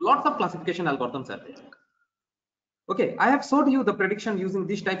also. Lots of classification algorithms are there. Okay, I have showed you the prediction using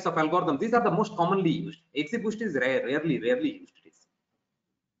these types of algorithms. These are the most commonly used. XGBoost is rarely used. It is.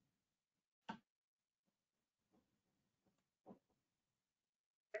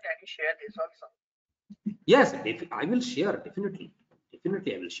 Can you share this also? Yes, I will share, definitely.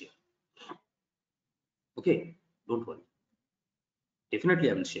 Definitely I will share. Okay, don't worry.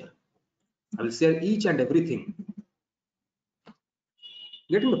 Definitely I will share. I will share each and everything.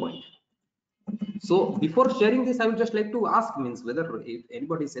 Getting the point. So before sharing this, I would just like to ask means whether if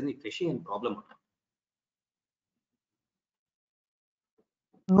anybody is any facing any problem.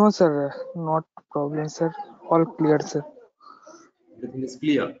 No, sir, not problem, sir. All clear, sir. Everything is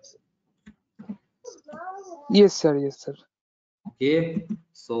clear. Yes, sir. Yes, sir. Okay,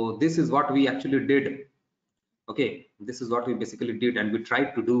 so this is what we actually did. Okay, this is what we basically did, and we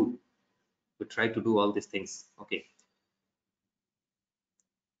tried to do. We tried to do all these things. Okay,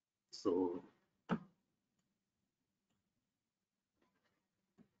 so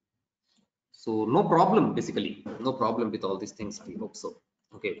no problem, basically no problem with all these things. We hope so.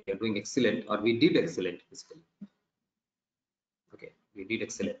 Okay, we are doing excellent, or we did excellent basically. Okay, we did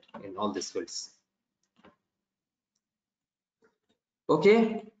excellent in all these fields.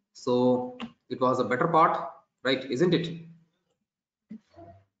 Okay, so it was a better part, right? Isn't it?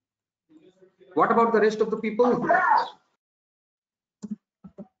 What about the rest of the people?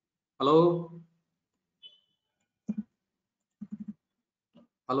 Hello?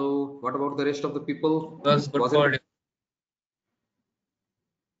 Hello? What about the rest of the people? Was good Wasn't for it?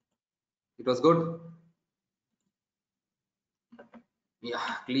 It was good. Yeah,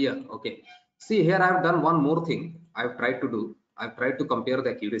 clear. Okay. See, here I've done one more thing. I've tried to compare the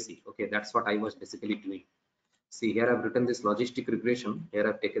accuracy. Okay, that's what I was basically doing. See, here I've written this logistic regression. Here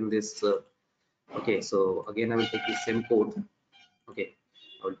I've taken this. Okay, so again I will take the same code. Okay,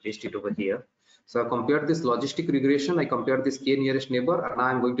 I will paste it over here. So I compared this logistic regression. I compared this k nearest neighbor, and now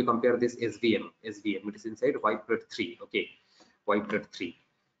I'm going to compare this SVM. SVM. It is inside whitebread 3. Okay, whitebread 3.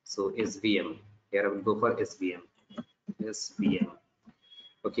 So SVM. Here I will go for SVM. SVM.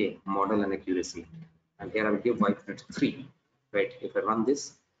 Okay, model and accuracy, and here I will give whitebread 3, right? If I run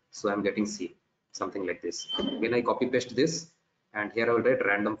this, so I'm getting C, something like this. When I copy paste this, and here I will write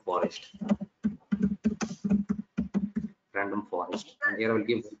random forest, and here I will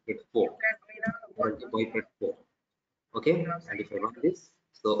give whitebread 4, whitebread 4. Okay, and if I run this,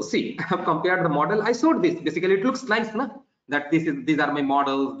 so see, I have compared the model. I showed this. Basically, it looks nice, na? That these are my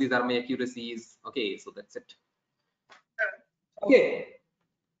models, these are my accuracies. Okay, so that's it. Okay,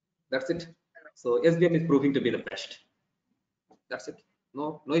 that's it. So SVM is proving to be the best. That's it.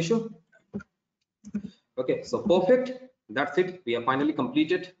 No issue. Okay, so perfect. That's it. We have finally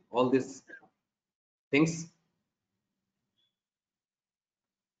completed all these things,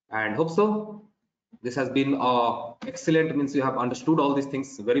 and hope so. This has been excellent. Means you have understood all these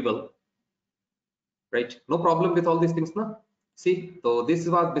things very well, right? No problem with all these things, no? See, so this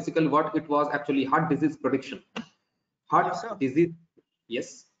was basically what it was actually: heart disease prediction. Heart disease.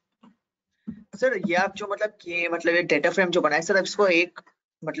 Yes. Sir ये आप जो मतलब कि मतलब ये data frame जो बनाए sir, अब इसको एक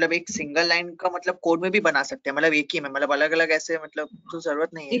मतलब एक सिंगल लाइन का मतलब कोड में भी बना सकते हैं, मतलब एक ही में, मतलब अलग अलग ऐसे मतलब तो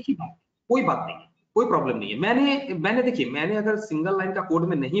जरूरत नहीं है? एक ही बात, कोई बात नहीं है, कोई प्रॉब्लम नहीं है। मैंने देखिए, मैंने अगर सिंगल लाइन का कोड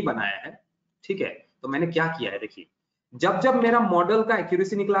में नहीं बनाया है, ठीक है, तो मैंने क्या किया है, देखिए, जब जब मेरा मॉडल का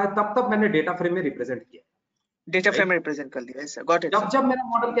एक्यूरेसी निकला है, तब तब मैंने डेटा फ्रेम में रिप्रेजेंट किया, डेटा फ्रेम में रिप्रेजेंट कर दिया है सर, गॉट इट। जब जब मेरा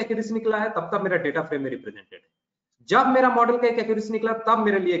मॉडल का एक्यूरेसी निकला है, तब तब मेरा डेटा फ्रेम में रिप्रेजेंटेड है। जब मेरा मॉडल का एक एक्यूरेसी निकला, तब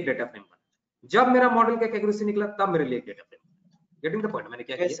मेरे लिए एक डेटा फ्रेम बना। जब मेरा मॉडल का एक एक्यूरेसी निकला, तब मेरे लिए एक डेटा फ्रेम बना। Getting the point? मैंने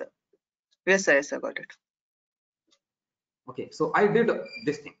क्या किया? Yes sir, yes sir, got it. Okay, so I did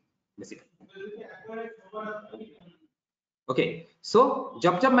this thing basically. Okay, so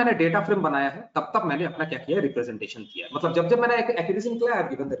जब जब मैंने डेटा फ्रेम बनाया है, तब तब मैंने अपना क्या किया, रिप्रेजेंटेशन किया। मतलब जब जब मैंने एक्यूरेसी निकला, I have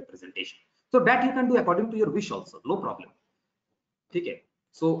given the representation, so that you can do according to your wish also, no problem. ठीक है,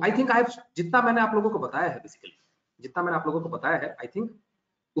 सो आई थिंक आई हैव, जितना मैंने आप लोगों को बताया है, बेसिकली जितना मैंने आप लोगों को बताया है, आई थिंक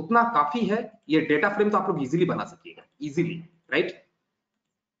उतना काफी है। ये डेटा फ्रेम तो आप लोग इजीली बना सकिएगा, easily, right?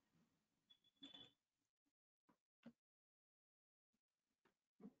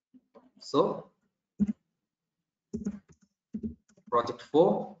 So project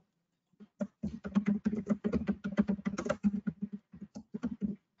 4,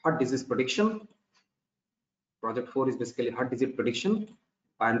 heart disease prediction. Project 4 is basically heart disease prediction,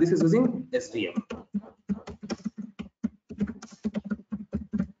 and this is using SVM,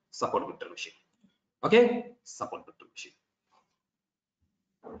 support vector machine. Okay, support vector machine.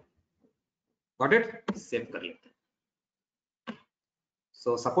 Got it? Save कर लेते हैं.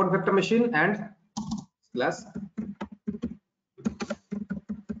 So support vector machine and slash,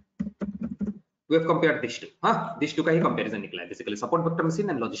 we have compared these two. These two का ही comparison निकला है, basically support vector machine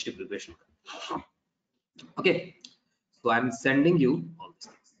and logistic regression. Okay, so I am sending you all these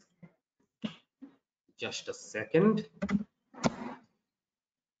things. Just a second.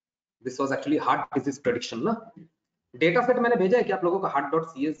 This was actually heart disease prediction, ना? Data set मैंने भेजा है कि आप लोगों का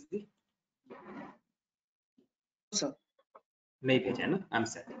heart.csv सर नहीं भेजा है ना? I am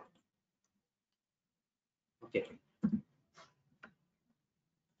set. Okay,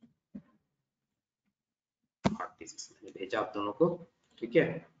 heart disease मैंने भेजा आप दोनों को, ठीक है।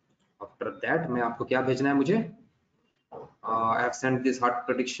 आफ्टर दैट मैं आपको क्या भेजना है मुझे? I have sent this heart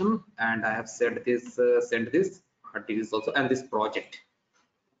prediction and I have sent this heart disease also, and this project,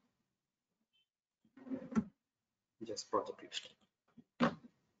 just project list.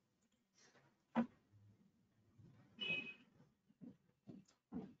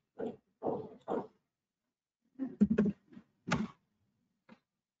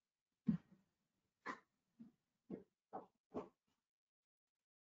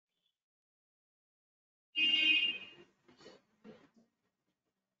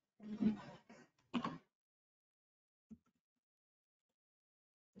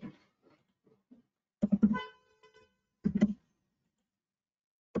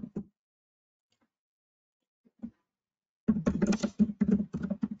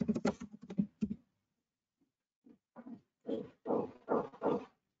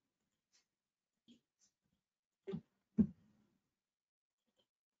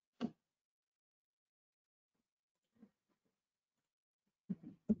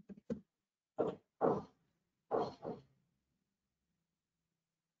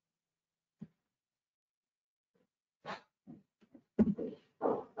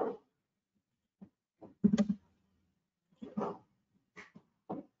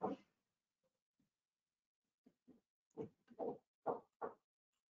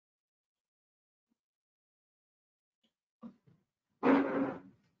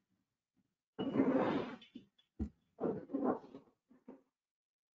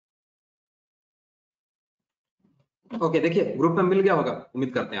 Okay देखिए ग्रुप में मिल गया होगा,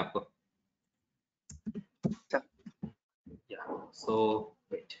 उम्मीद करते हैं आपको। सो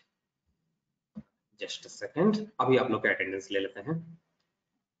वेट जस्ट अ सेकंड, अभी आप लोग का अटेंडेंस ले लेते हैं।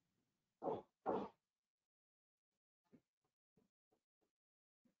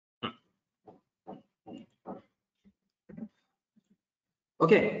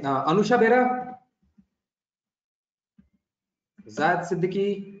 ओके अनुषा बेरा, जायद सिद्दीकी,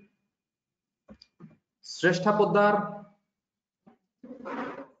 श्रेष्ठा पोद्दार,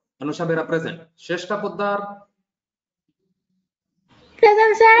 अनुषा बेरा प्रेजेंट, श्रेष्ठा पोद्दार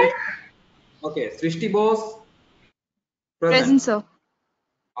Present, sir. ओके, सृष्टि Bose Present, present, sir.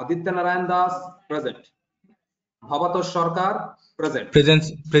 Aditya Narayan Das present, Bhavtosh सरकार प्रेजेंट,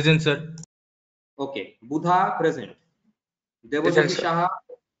 Present, sir. ओके, बुधा प्रेजेंट, देवज्योति साहा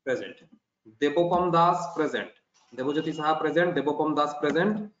प्रेजेंट, देवोपम दास प्रेजेंट, देवज्योति साहा प्रेजेंट, देवोपम दास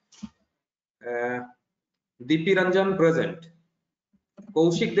present, Deepi Ranjan present,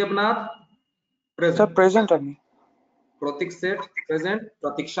 Kaushik Debnath sir present, present আমি प्रतीक सेठ present,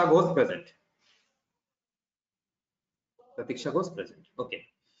 Pratiksha Ghosh present, Pratiksha Ghosh present, okay,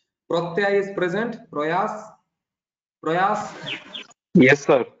 Pratyaya is present, प्रयास Yes,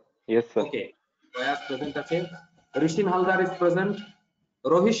 sir. Yes, sir. Okay, प्रयास present আছে, Rishin Haldar is present,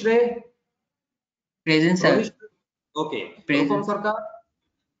 रोहिश रे Present, sir. रोहिश okay, Present. रूपम सरकार,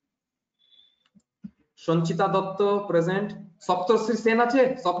 संचिता Dutt present, Saptashree Sen আছে,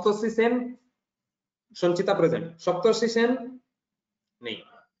 सप्तश्री सेन, संचिता present, Saptashree Sen नहीं,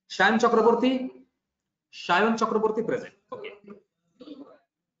 सायन चक्रवर्ती present, okay,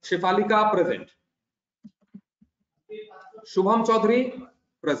 शिफालिका present, Shubham Chaudhary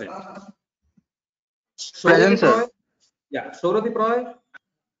present, Present, sir. सौरदीप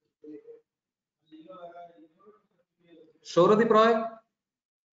Roy,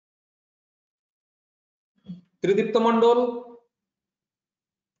 त्रिदीप्त मंडल,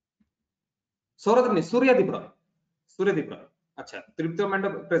 सौरदीप नहीं, सूर्यदीप रॉय, अच्छा, त्रिदीप्त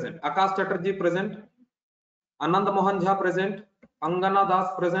मंडल प्रेजेंट, आकाश चटर्जी प्रेजेंट, आनंद मोहन झा प्रेजेंट, अंगना दास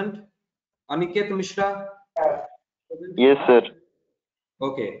present, Aniket Mishra Yes, sir.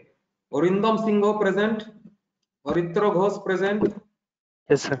 Okay, Arindam Singh present, हरित्र Ghosh present,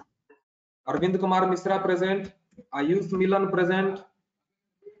 yes sir Arvind Kumar Mishra present, Ayush मिलन present,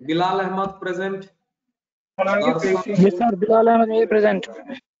 Bilal Ahmad present, yes sir Bilal Ahmad मेरे present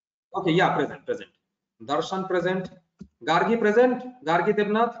okay या present, दर्शन present, Gargi present, Gargi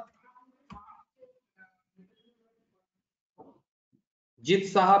Debnath, जीत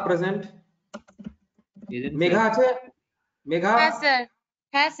Saha present, Megha আছে, Megha Yes, sir.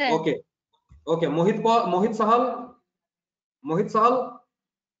 Yes, sir. Okay okay, मोहित सहल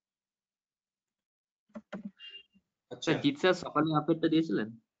अच्छा, Jeet sir সকালে আপডেটটা দিয়েছিলেন?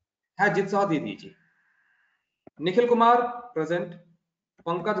 হ্যাঁ জিত সাহা দিয়ে দিয়েছি, Nikhil Kumar present,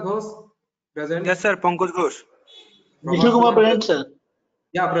 Pankaj Ghosh present, Yes, sir. Pankaj Ghosh. Nikhil Kumar present sir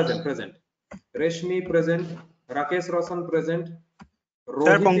या प्रेजेंट, रेशमी present, Rakesh Roshan present,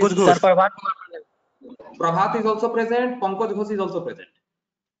 Sir, Pankaj Ghosh. Prabhat is also present, Pankaj Ghosh is also present,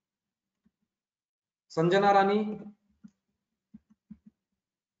 Sanjana Rani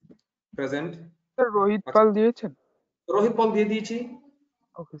present, sir Rohit পাল দিয়েছেন रोहित पॉल দিয়ে দিয়েছি,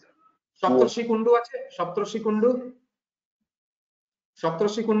 ওকে স্যার সপ্তর্ষি কুন্ডু আছে,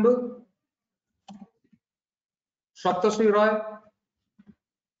 सप्तश्री रॉय,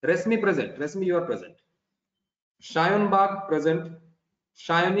 रेशमी प्रेजेंट, रेशमी you are present, Shayan Bagh present,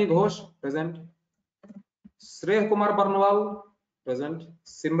 shiny Ghosh present, श्रेय Kumar Barnwal present,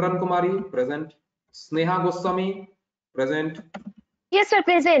 सिमरन कुमारी present, Sneha Goswami present, Yes, sir.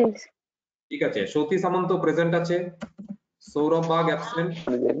 Present. ठीक है, श्रुति सामंत present আছে, सौरभ बाग एब्सेंट,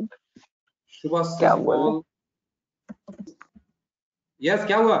 सुभाष क्या पॉल, यस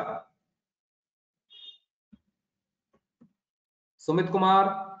क्या हुआ, सुमित कुमार,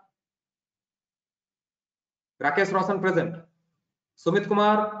 राकेश रोशन प्रेजेंट, सुमित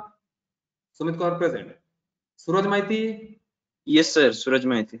कुमार प्रेजेंट, सूरज माइती यस सर, सूरज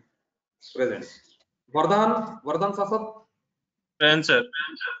माहिती प्रेजेंट, वर्धन शासक Present, sir.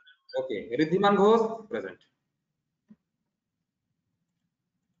 Okay, Riddhiman Ghosh present,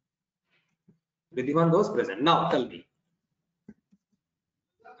 now tell me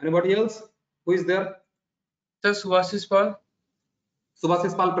anybody else who is there, sir Subhasish Pal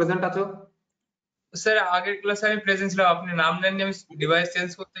Subhashis Pal present আছো, sir আগের ক্লাসে আমি প্রেজেন্ট ছিলাম, আপনি নাম নেননি, আমি ডিভাইস চেঞ্জ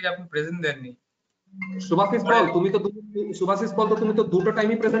করতে গিয়ে আপনি প্রেজেন্ট দেননি। सुभाषिस पाल তুমি তো দুটো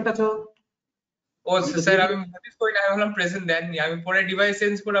টাইমই প্রেজেন্ট আছো, ও স্যার আমি নোটিস করি না, আমি বললাম প্রেজেন্ট দেননি, আমি পরে ডিভাইস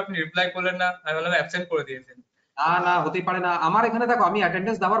চেঞ্জ করে আপনি রিপ্লাই করলেন না, আমি বললাম অ্যাবসেন্ট করে দিয়েছেন। না হতেই পারে না, আমার এখানে দেখো আমি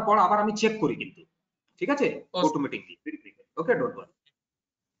অ্যাটেন্ডেন্স দেওয়ার পর আবার আমি চেক করি কিন্তু, ঠিক আছে, go to meeting very quickly. Okay, don't worry.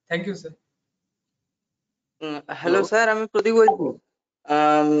 Thank you sir. Hello sir, আমি প্রতীক বলছি।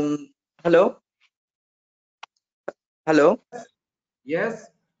 Hello hello Yes,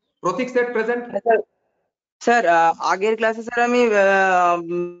 Pratik said present. Sir, আগের ক্লাসে স্যার আমি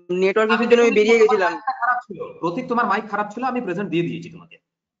নেটওয়ার্ক আমি ইস্যুর জন্য আমি বেরিয়ে গেছিলাম। খারাপ ছিল প্রতীক, তোমার মাইক খারাপ ছিল, আমি প্রেজেন্ট দিয়ে দিয়েছি তোমাকে।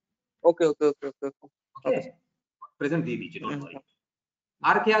 ওকে ওকে ওকে ওকে ওকে, প্রেজেন্ট দিয়ে দিয়েছি, ডোন্ট ওয়ারি।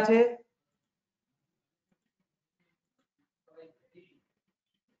 আর কে আছে?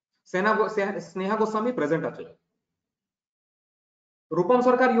 স্নেহা গোস্বামী প্রেজেন্ট আছে। রূপম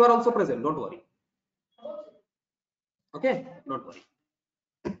সরকার, you are also present, don't worry. Okay, don't worry.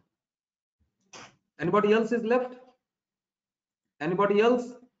 Anybody else is left? Anybody else?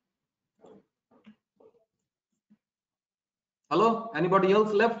 Hello, anybody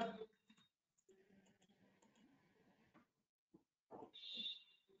else left?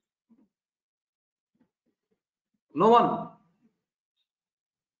 No one.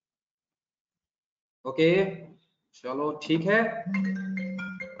 Okay, चलो ठीक है।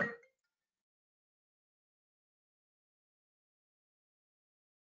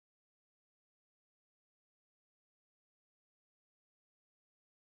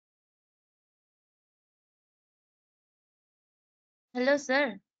 Hello, sir.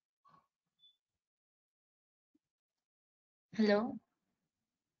 Hello.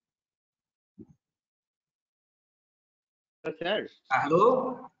 Sir hello,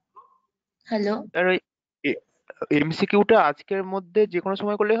 Hello. Sir ওই এমসিকিউটা আজকের মধ্যে যে কোনো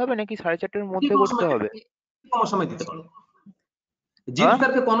সময় করলে হবে নাকি 4:30-র মধ্যে করতে হবে? কোনো সময় দিতে পারো। জিৎ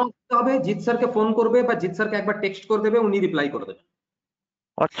স্যারকে কোনো করতে হবে, জিৎ স্যারকে ফোন করবে বা জিৎ স্যারকে একবার টেক্সট করে দেবে, উনি রিপ্লাই করে দেবেন।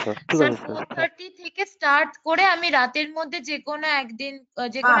 আচ্ছা ঠিক স্যার আছে স্যার। 4:30 থেকে স্টার্ট করে আমি রাতের মধ্যে যে কোনো একদিন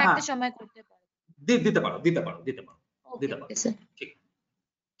যে কোনো একটা সময় করতে পারবো। দিতে পারো দিতে পারো দিতে পারো দিতে পারো, স্যার। ঠিক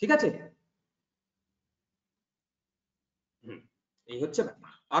ঠিক আছে। এই হচ্ছে ব্যাপার।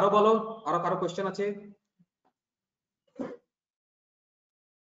 আরো বলো, আরো কারো কোশ্চেন আছে?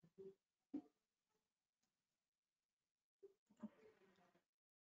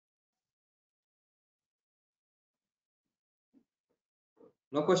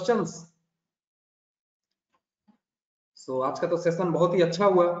 Know questions? सो आज का तो सेशन बहुत ही अच्छा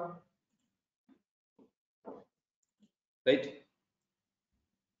हुआ, राइट?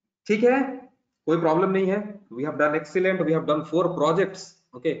 ठीक है, कोई प्रॉब्लम नहीं है। We have done excellent, we have done 4 projects,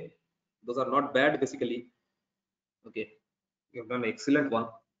 okay, those are not bad basically, okay, we have done excellent one.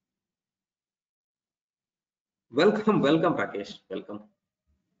 Welcome, welcome Rakesh, welcome.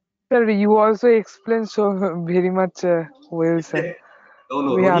 Sir, you also explained so very much well, sir. No,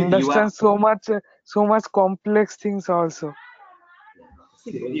 We Rohit, understand so much complex things also.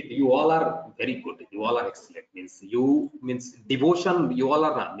 see, Rohit, you all are very good, you all are excellent, means devotion, you all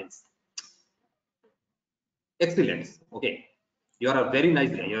are means excellence, okay. You are a very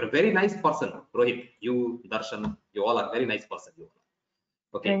nice guy, you are a very nice person, Rohit, you, Darshan, you all are very nice person, you all.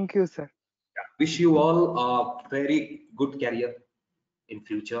 Okay, Thank you, sir. yeah. Wish you all a very good career in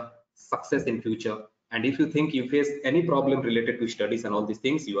future, success in future, and if you think you face any problem related to studies and all these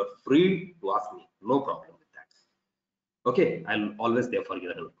things, you are free to ask me, no problem with that. Okay, I'll always there for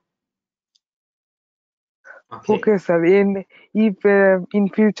your help. Okay, sir. If in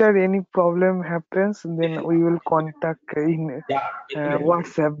future any problem happens, then we will contact in Definitely.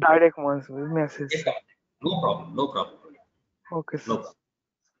 WhatsApp direct message. No problem, no problem. Okay, sir. No problem.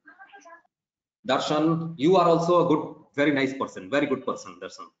 Darshan, you are also a good, very nice person, very good person,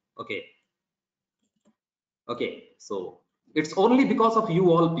 Darshan. Okay. Okay, so it's only because of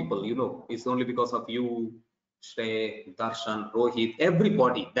you all people, you know, it's only because of you, Shrey, Darshan, Rohit,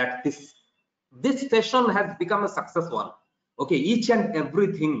 everybody, that this session has become a success one. Okay, each and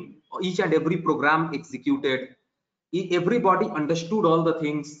everything, each and every program executed, everybody understood all the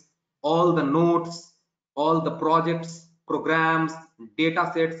things, all the notes, all the projects, programs,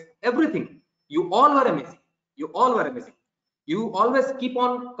 data sets, everything. You all were amazing, you all were amazing. You always keep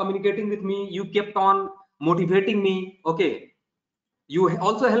on communicating with me, you kept on motivating me, okay. You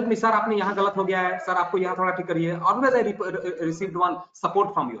also help me, sir आपने यहाँ गलत हो गया है, sir आपको यहाँ थोड़ा ठीक करिए. Always I received one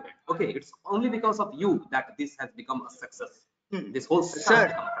support from your end. Okay, it's only because of you that this has become a success. This whole Sir.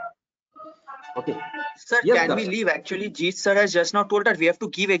 Okay. Sir, yes, can we leave? Actually, Jeet sir has just now told that we have to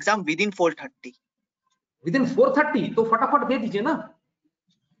give exam within 4:30. Within 4:30, तो फटाफट दे दीजिए ना.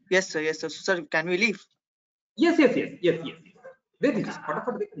 Yes, sir. Yes, sir. Sir, can we leave? Yes. दे दीजिए,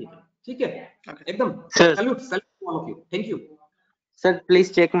 फटाफट दे दीजिए. ठीक है, एकदम. Sir. Salute all of you. Thank you. Sir, please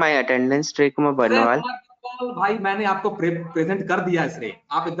check my attendance. Trek Kumar Barnwal. भाई मैंने आपको प्रेजेंट कर दिया है, इसलिए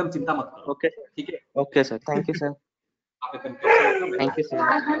आप एकदम चिंता मत करो. Okay. ठीक है. Okay, sir. Thank you, sir. आप एक computer Thank you, sir.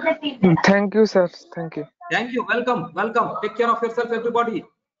 Thank you, sir. Thank you. Thank you. Welcome. Take care of yourself, everybody.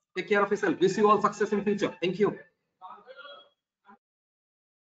 Take care of yourself. Wish you all success in future. Thank you.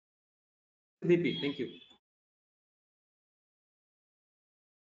 DP. Thank you.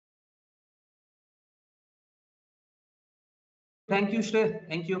 Thank you, Shrey.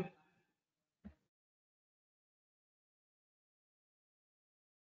 Thank you.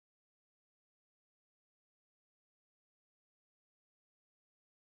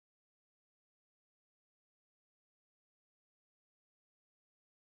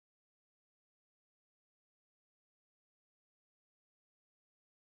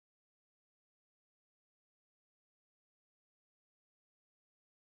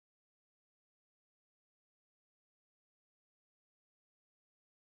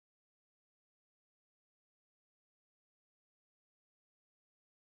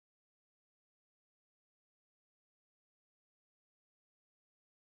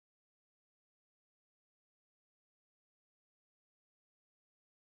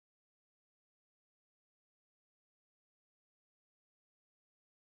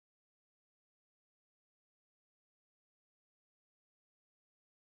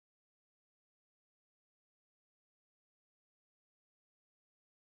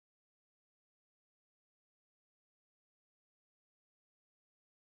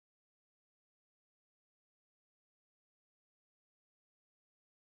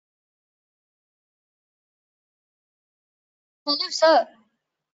 Hello, sir.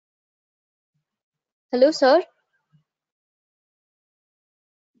 Hello, sir.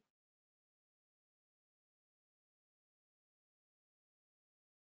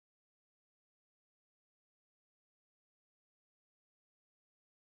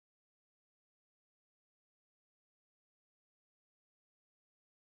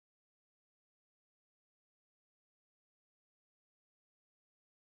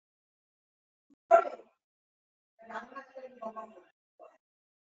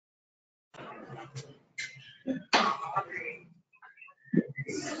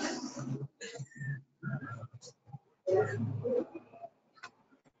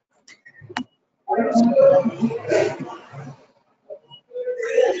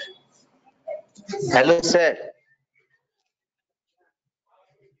 Hello, sir.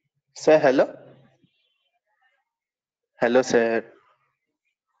 Sir, hello. Hello, sir.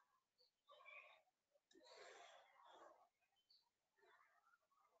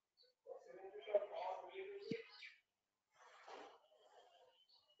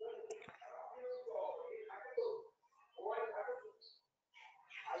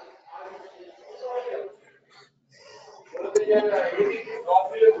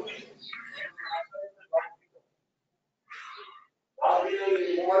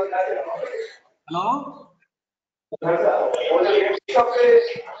 Hello.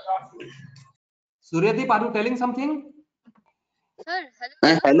 Suryadeep, are you telling something? Sir,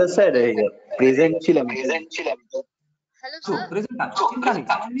 hello. Hello, sir. Present ছিলাম। Hello, So, sir. present আছে, চিন্তা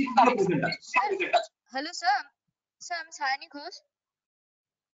নেই, present আছে। Hello, sir. Sir, I'm Sayani Ghosh.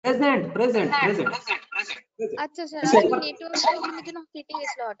 Present. আচ্ছা sir আসলে network প্রবলেমের জন্য কেটে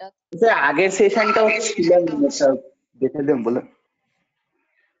গেছিল হঠাৎ। স্যার আগের সেশনটাও ছিলাম না, স্যার দেখে দেন বলে।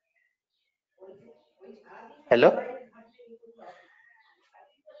 হ্যালো।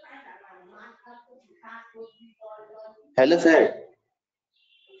 Hello sir.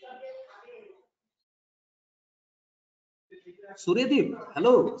 সুরেদীপ,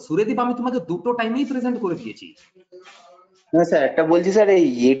 হ্যালো সুরেদীপ, আমি তোমাকে দুটো টাইমেই প্রেজেন্ট করে দিয়েছি। না স্যার, একটা বলছি স্যার, এই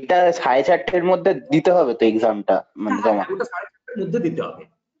এটা 4:30 মধ্যে দিতে হবে তো এক্সামটা, মানে জমা? ওটা 4:30 মধ্যে দিতে হবে।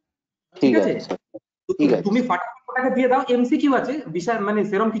 ঠিক আছে স্যার, ঠিক আছে। তুমি ফাটাফাট ওটাকে দিয়ে দাও, এমসিকিউ আছে, বিষয় মানে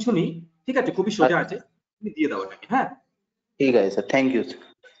সেরকম কিছু নেই, ঠিক আছে, খুবই সোজা আছে, তুমি দিয়ে দাও ওটাকে। হ্যাঁ ঠিক আছে স্যার, থ্যাংক ইউ স্যার।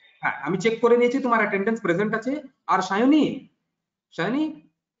 হ্যাঁ, আমি চেক করে নিয়েছি, তোমার অ্যাটেন্ডেন্স প্রেজেন্ট আছে। আর সায়নী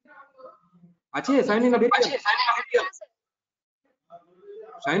আছে? সায়নী না বেরিয়ে গেল?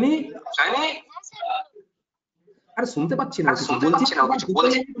 সায়নী, আরে শুনতে পাচ্ছি না কিছু,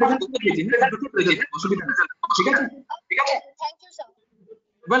 বলছি অসুবিধা নেই, ঠিক আছে? Thank you sir.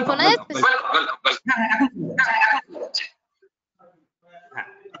 ওয়েলকাম।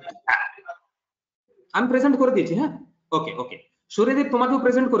 আমি প্রেজেন্ট করে দিয়েছি। হ্যাঁ, ওকে। সূর্যদীপ, তোমাকেও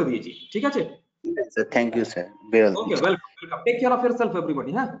প্রেজেন্ট করে দিয়েছি, ঠিক আছে? স্যার থ্যাংক ইউ স্যার, বেরোলাম। ওকে, welcome. Take care of yourself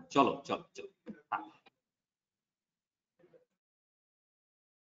everybody. হ্যাঁ, চলো।